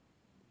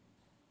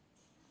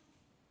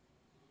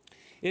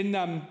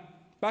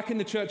 Back in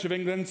the Church of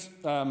England,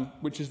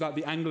 which is like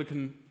the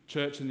Anglican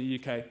church in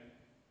the UK,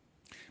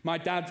 my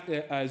dad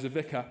is a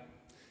vicar,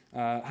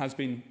 has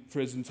been for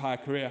his entire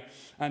career.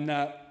 And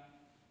a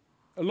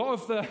lot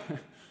of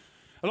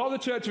the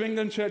Church of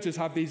England churches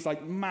have these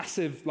like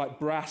massive like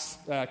brass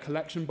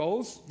collection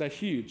bowls. They're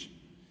huge.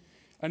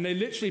 And they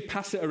literally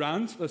pass it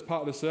around as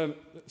part of the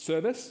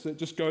service. So it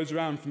just goes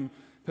around from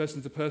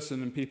person to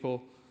person, and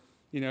people,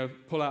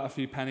 pull out a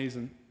few pennies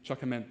and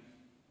chuck them in.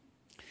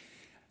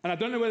 And I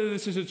don't know whether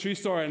this is a true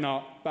story or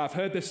not, but I've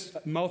heard this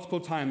multiple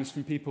times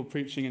from people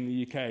preaching in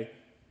the UK.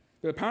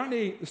 But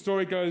apparently the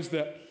story goes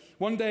that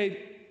one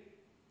day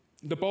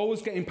the bowl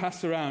was getting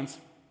passed around.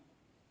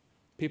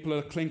 People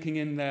are clinking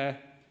in their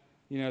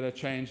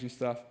change and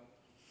stuff.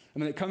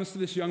 And then it comes to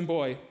this young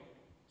boy,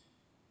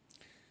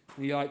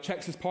 and he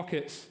checks his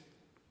pockets,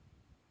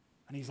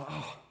 and he's like,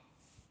 oh,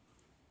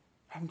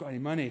 I haven't got any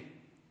money.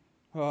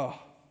 Oh,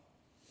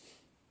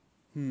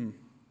 no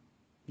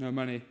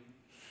money.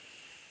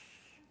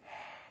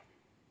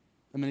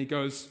 And then he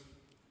goes,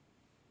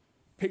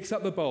 picks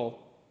up the bowl,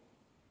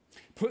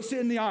 puts it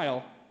in the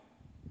aisle,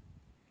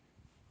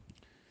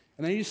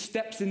 and then he just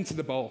steps into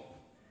the bowl.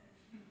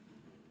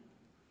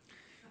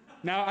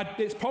 Now,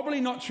 it's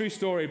probably not a true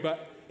story,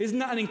 but isn't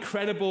that an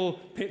incredible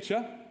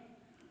picture?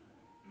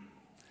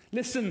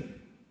 Listen,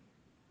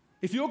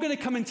 if you're going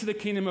to come into the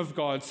kingdom of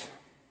God,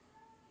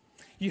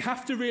 you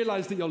have to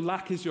realize that your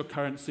lack is your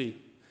currency,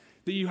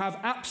 that you have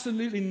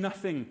absolutely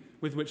nothing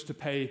with which to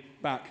pay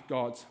back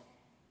God.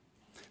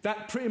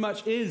 That pretty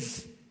much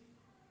is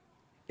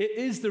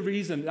the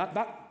reason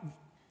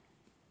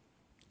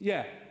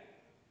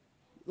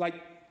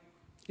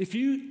if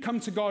you come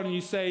to God and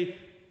you say,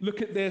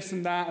 look at this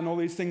and that and all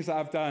these things that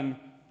I've done,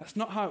 that's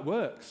not how it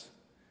works.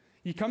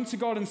 You come to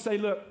God and say,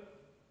 look,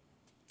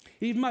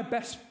 even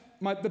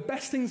the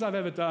best things I've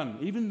ever done,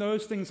 even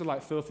those things are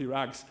like filthy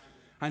rags.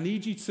 I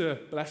need you to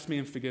bless me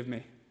and forgive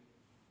me.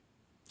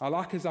 Our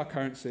lack is our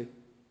currency.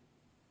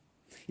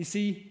 You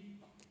see,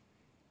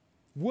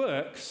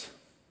 works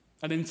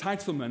and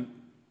entitlement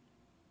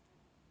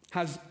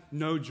has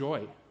no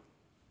joy.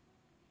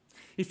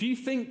 If you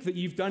think that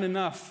you've done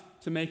enough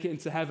to make it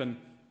into heaven,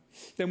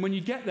 then when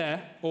you get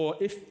there, or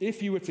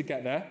if you were to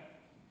get there,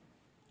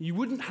 you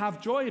wouldn't have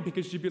joy,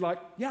 because you'd be like,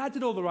 yeah, I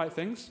did all the right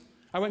things.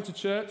 I went to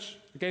church,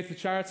 I gave to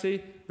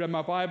charity, read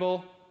my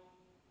Bible.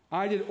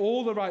 I did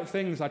all the right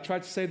things. I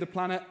tried to save the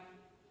planet.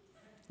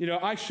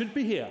 I should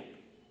be here.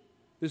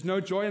 There's no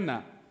joy in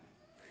that.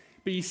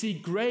 But you see,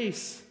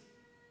 grace,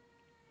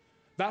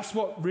 that's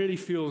what really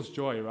fuels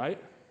joy, right?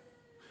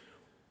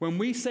 When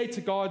we say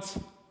to God,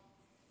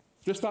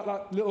 just like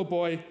that little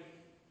boy,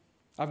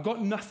 I've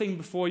got nothing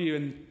before you,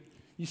 and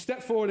you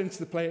step forward into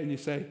the plate and you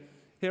say,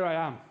 here I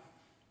am.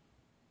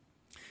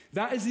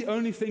 That is the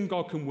only thing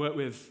God can work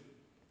with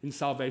in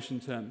salvation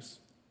terms.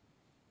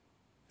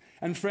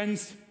 And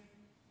friends,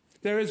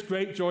 there is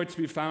great joy to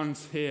be found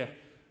here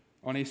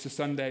on Easter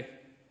Sunday.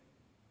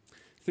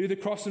 Through the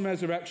cross and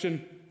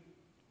resurrection,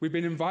 we've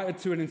been invited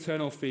to an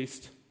eternal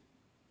feast.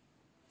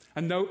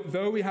 And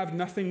though we have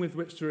nothing with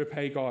which to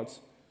repay God,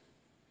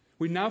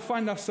 we now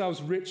find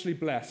ourselves richly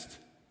blessed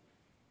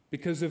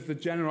because of the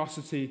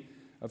generosity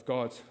of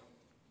God.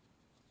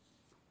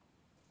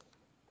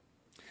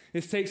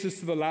 This takes us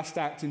to the last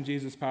act in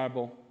Jesus'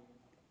 parable,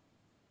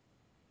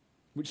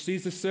 which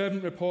sees the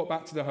servant report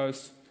back to the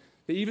host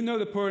that even though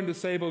the poor and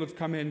disabled have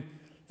come in,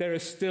 there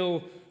is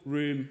still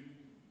room.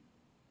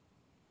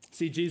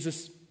 See,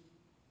 Jesus,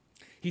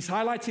 he's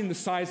highlighting the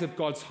size of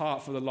God's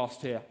heart for the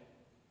lost here.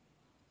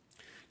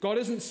 God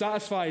isn't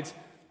satisfied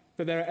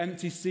that there are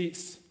empty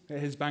seats at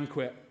his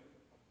banquet.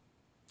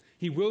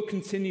 He will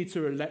continue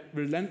to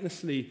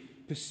relentlessly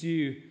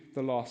pursue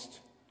the lost.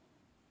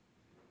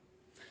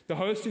 The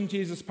host in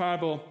Jesus'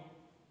 parable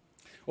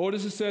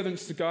orders the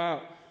servants to go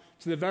out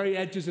to the very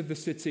edges of the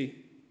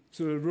city,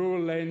 to the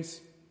rural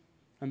lanes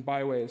and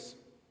byways.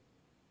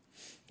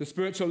 The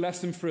spiritual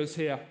lesson for us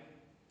here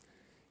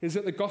is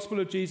that the gospel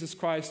of Jesus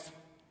Christ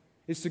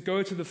is to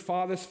go to the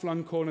farthest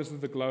flung corners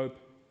of the globe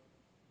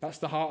That's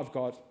the heart of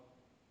God.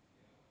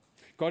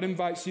 God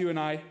invites you and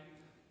I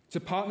to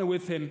partner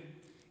with him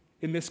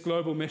in this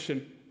global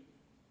mission.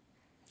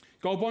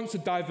 God wants a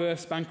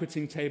diverse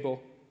banqueting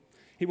table.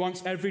 He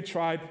wants every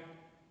tribe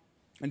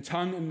and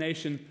tongue and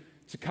nation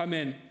to come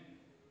in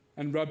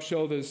and rub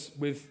shoulders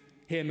with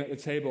him at the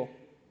table.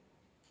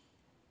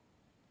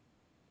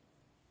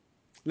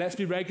 Let's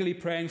be regularly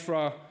praying for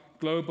our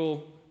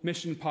global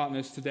mission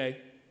partners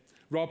today.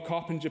 Rob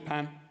Kopp in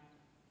Japan,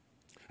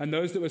 and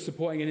those that we're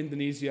supporting in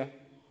Indonesia.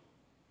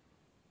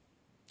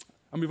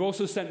 And we've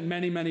also sent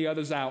many, many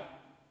others out,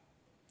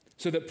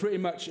 so that pretty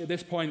much at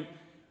this point,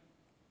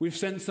 we've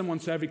sent someone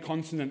to every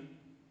continent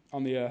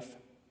on the earth.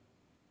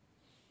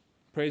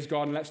 Praise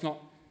God, and let's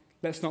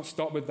not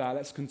stop with that.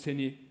 Let's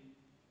continue.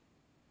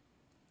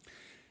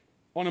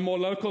 On a more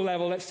local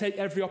level, let's take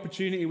every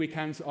opportunity we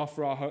can to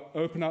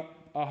open up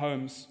our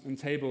homes and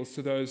tables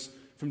to those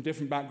from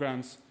different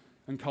backgrounds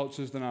and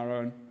cultures than our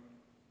own.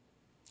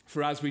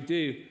 For as we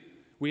do,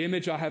 we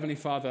image our Heavenly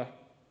Father,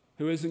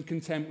 who isn't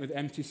content with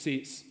empty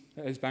seats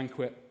at his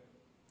banquet,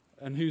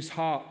 and whose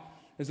heart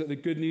is that the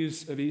good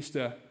news of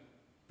Easter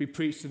be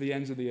preached to the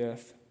ends of the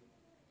earth.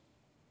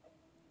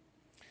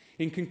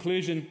 In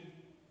conclusion,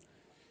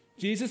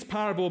 Jesus'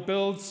 parable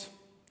builds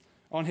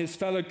on his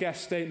fellow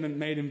guest statement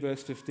made in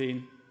verse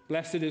 15.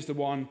 Blessed is the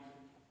one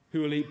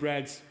who will eat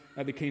bread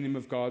at the kingdom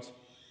of God.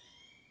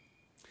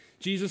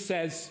 Jesus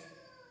says,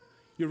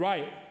 you're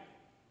right,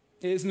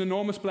 it is an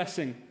enormous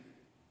blessing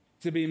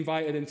to be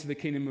invited into the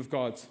kingdom of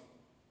God.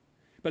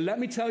 But let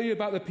me tell you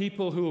about the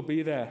people who will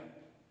be there.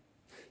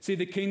 See,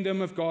 the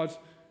kingdom of God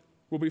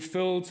will be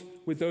filled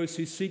with those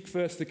who seek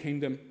first the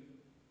kingdom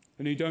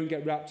and who don't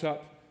get wrapped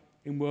up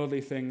in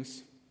worldly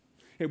things.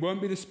 It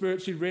won't be the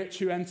spiritually rich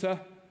who enter,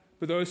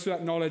 but those who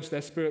acknowledge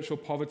their spiritual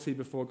poverty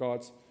before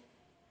God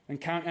and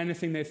count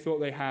anything they thought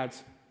they had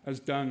as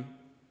done,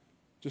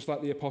 just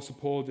like the Apostle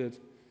Paul did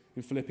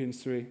in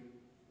Philippians 3.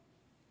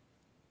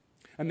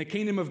 And the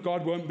kingdom of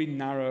God won't be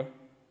narrow.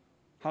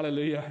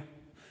 Hallelujah.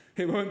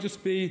 It won't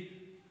just be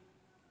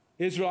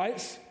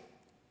Israelites,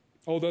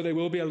 although there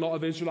will be a lot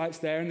of Israelites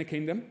there in the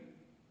kingdom.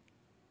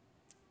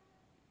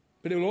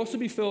 But it will also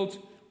be filled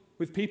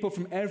with people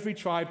from every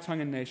tribe,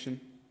 tongue, and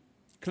nation,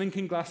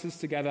 clinking glasses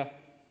together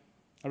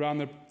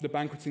around the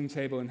banqueting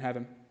table in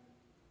heaven.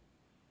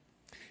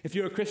 If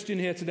you're a Christian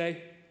here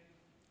today,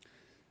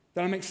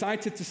 then I'm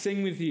excited to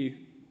sing with you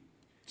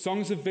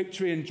songs of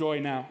victory and joy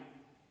now.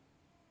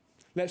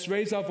 Let's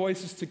raise our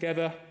voices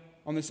together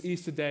on this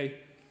Easter day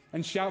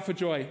and shout for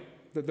joy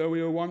that though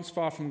we were once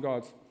far from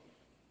God,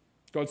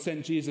 God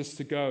sent Jesus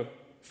to go,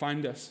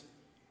 find us,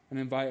 and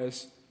invite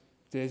us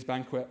to his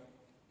banquet.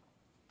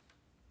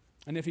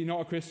 And if you're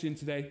not a Christian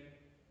today,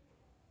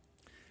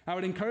 I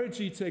would encourage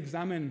you to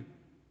examine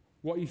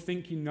what you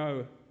think you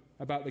know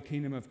about the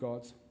kingdom of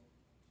God.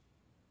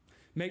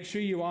 Make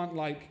sure you aren't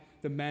like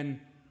the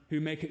men who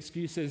make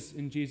excuses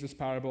in Jesus'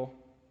 parable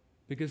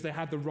because they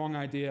had the wrong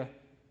idea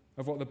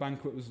of what the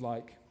banquet was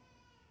like.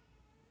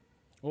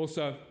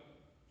 Also,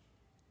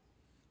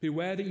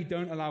 beware that you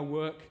don't allow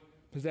work,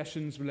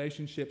 possessions,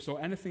 relationships,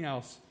 or anything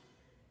else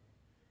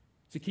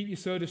to keep you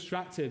so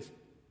distracted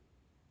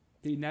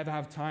that you never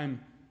have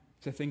time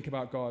to think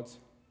about God.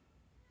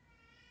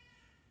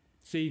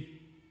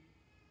 See,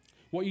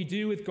 what you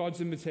do with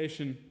God's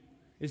invitation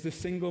is the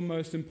single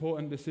most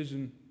important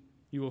decision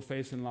you will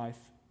face in life.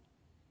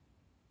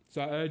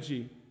 So I urge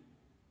you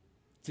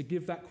to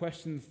give that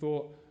question the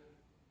thought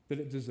that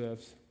it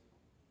deserves.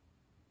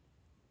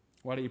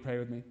 Why don't you pray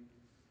with me?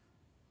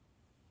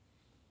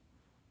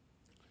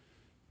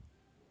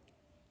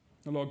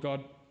 Oh Lord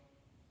God,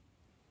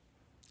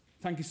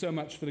 thank you so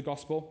much for the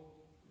gospel.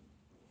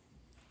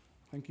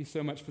 Thank you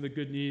so much for the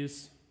good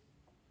news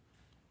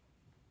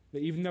that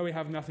even though we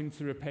have nothing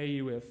to repay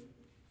you with,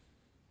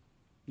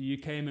 that you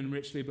came and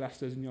richly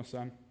blessed us in your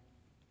Son.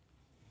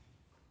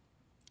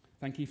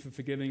 Thank you for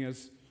forgiving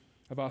us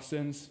of our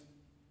sins,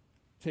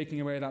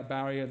 taking away that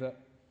barrier that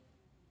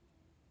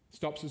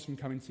stops us from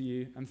coming to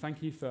you. And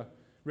thank you for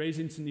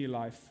raising to new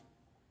life,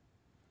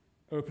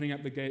 opening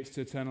up the gates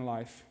to eternal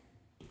life,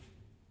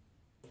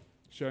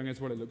 showing us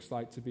what it looks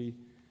like to be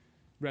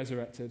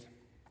resurrected.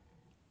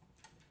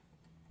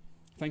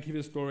 Thank you for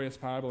this glorious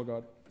parable,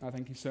 God. I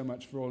thank you so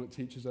much for all it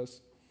teaches us.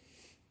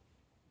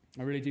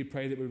 I really do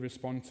pray that we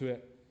respond to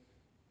it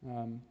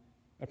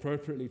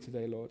appropriately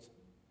today, Lord.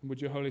 And would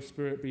your Holy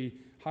Spirit be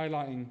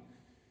highlighting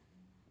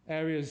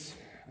areas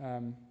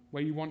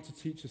where you want to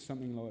teach us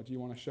something, Lord. You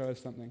want to show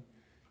us something.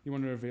 You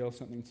want to reveal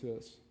something to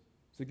us.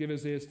 So give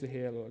us ears to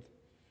hear, Lord,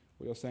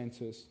 what you're saying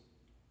to us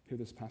through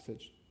this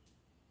passage.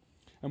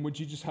 And would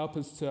you just help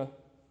us to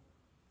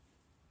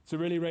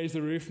really raise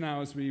the roof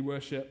now as we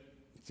worship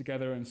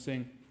together and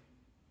sing.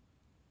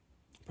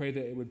 Pray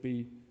that it would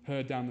be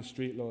heard down the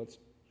street, Lord,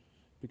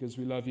 because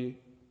we love you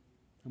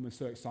and we're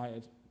so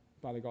excited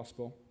by the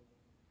gospel.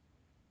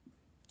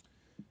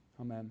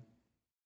 Amen.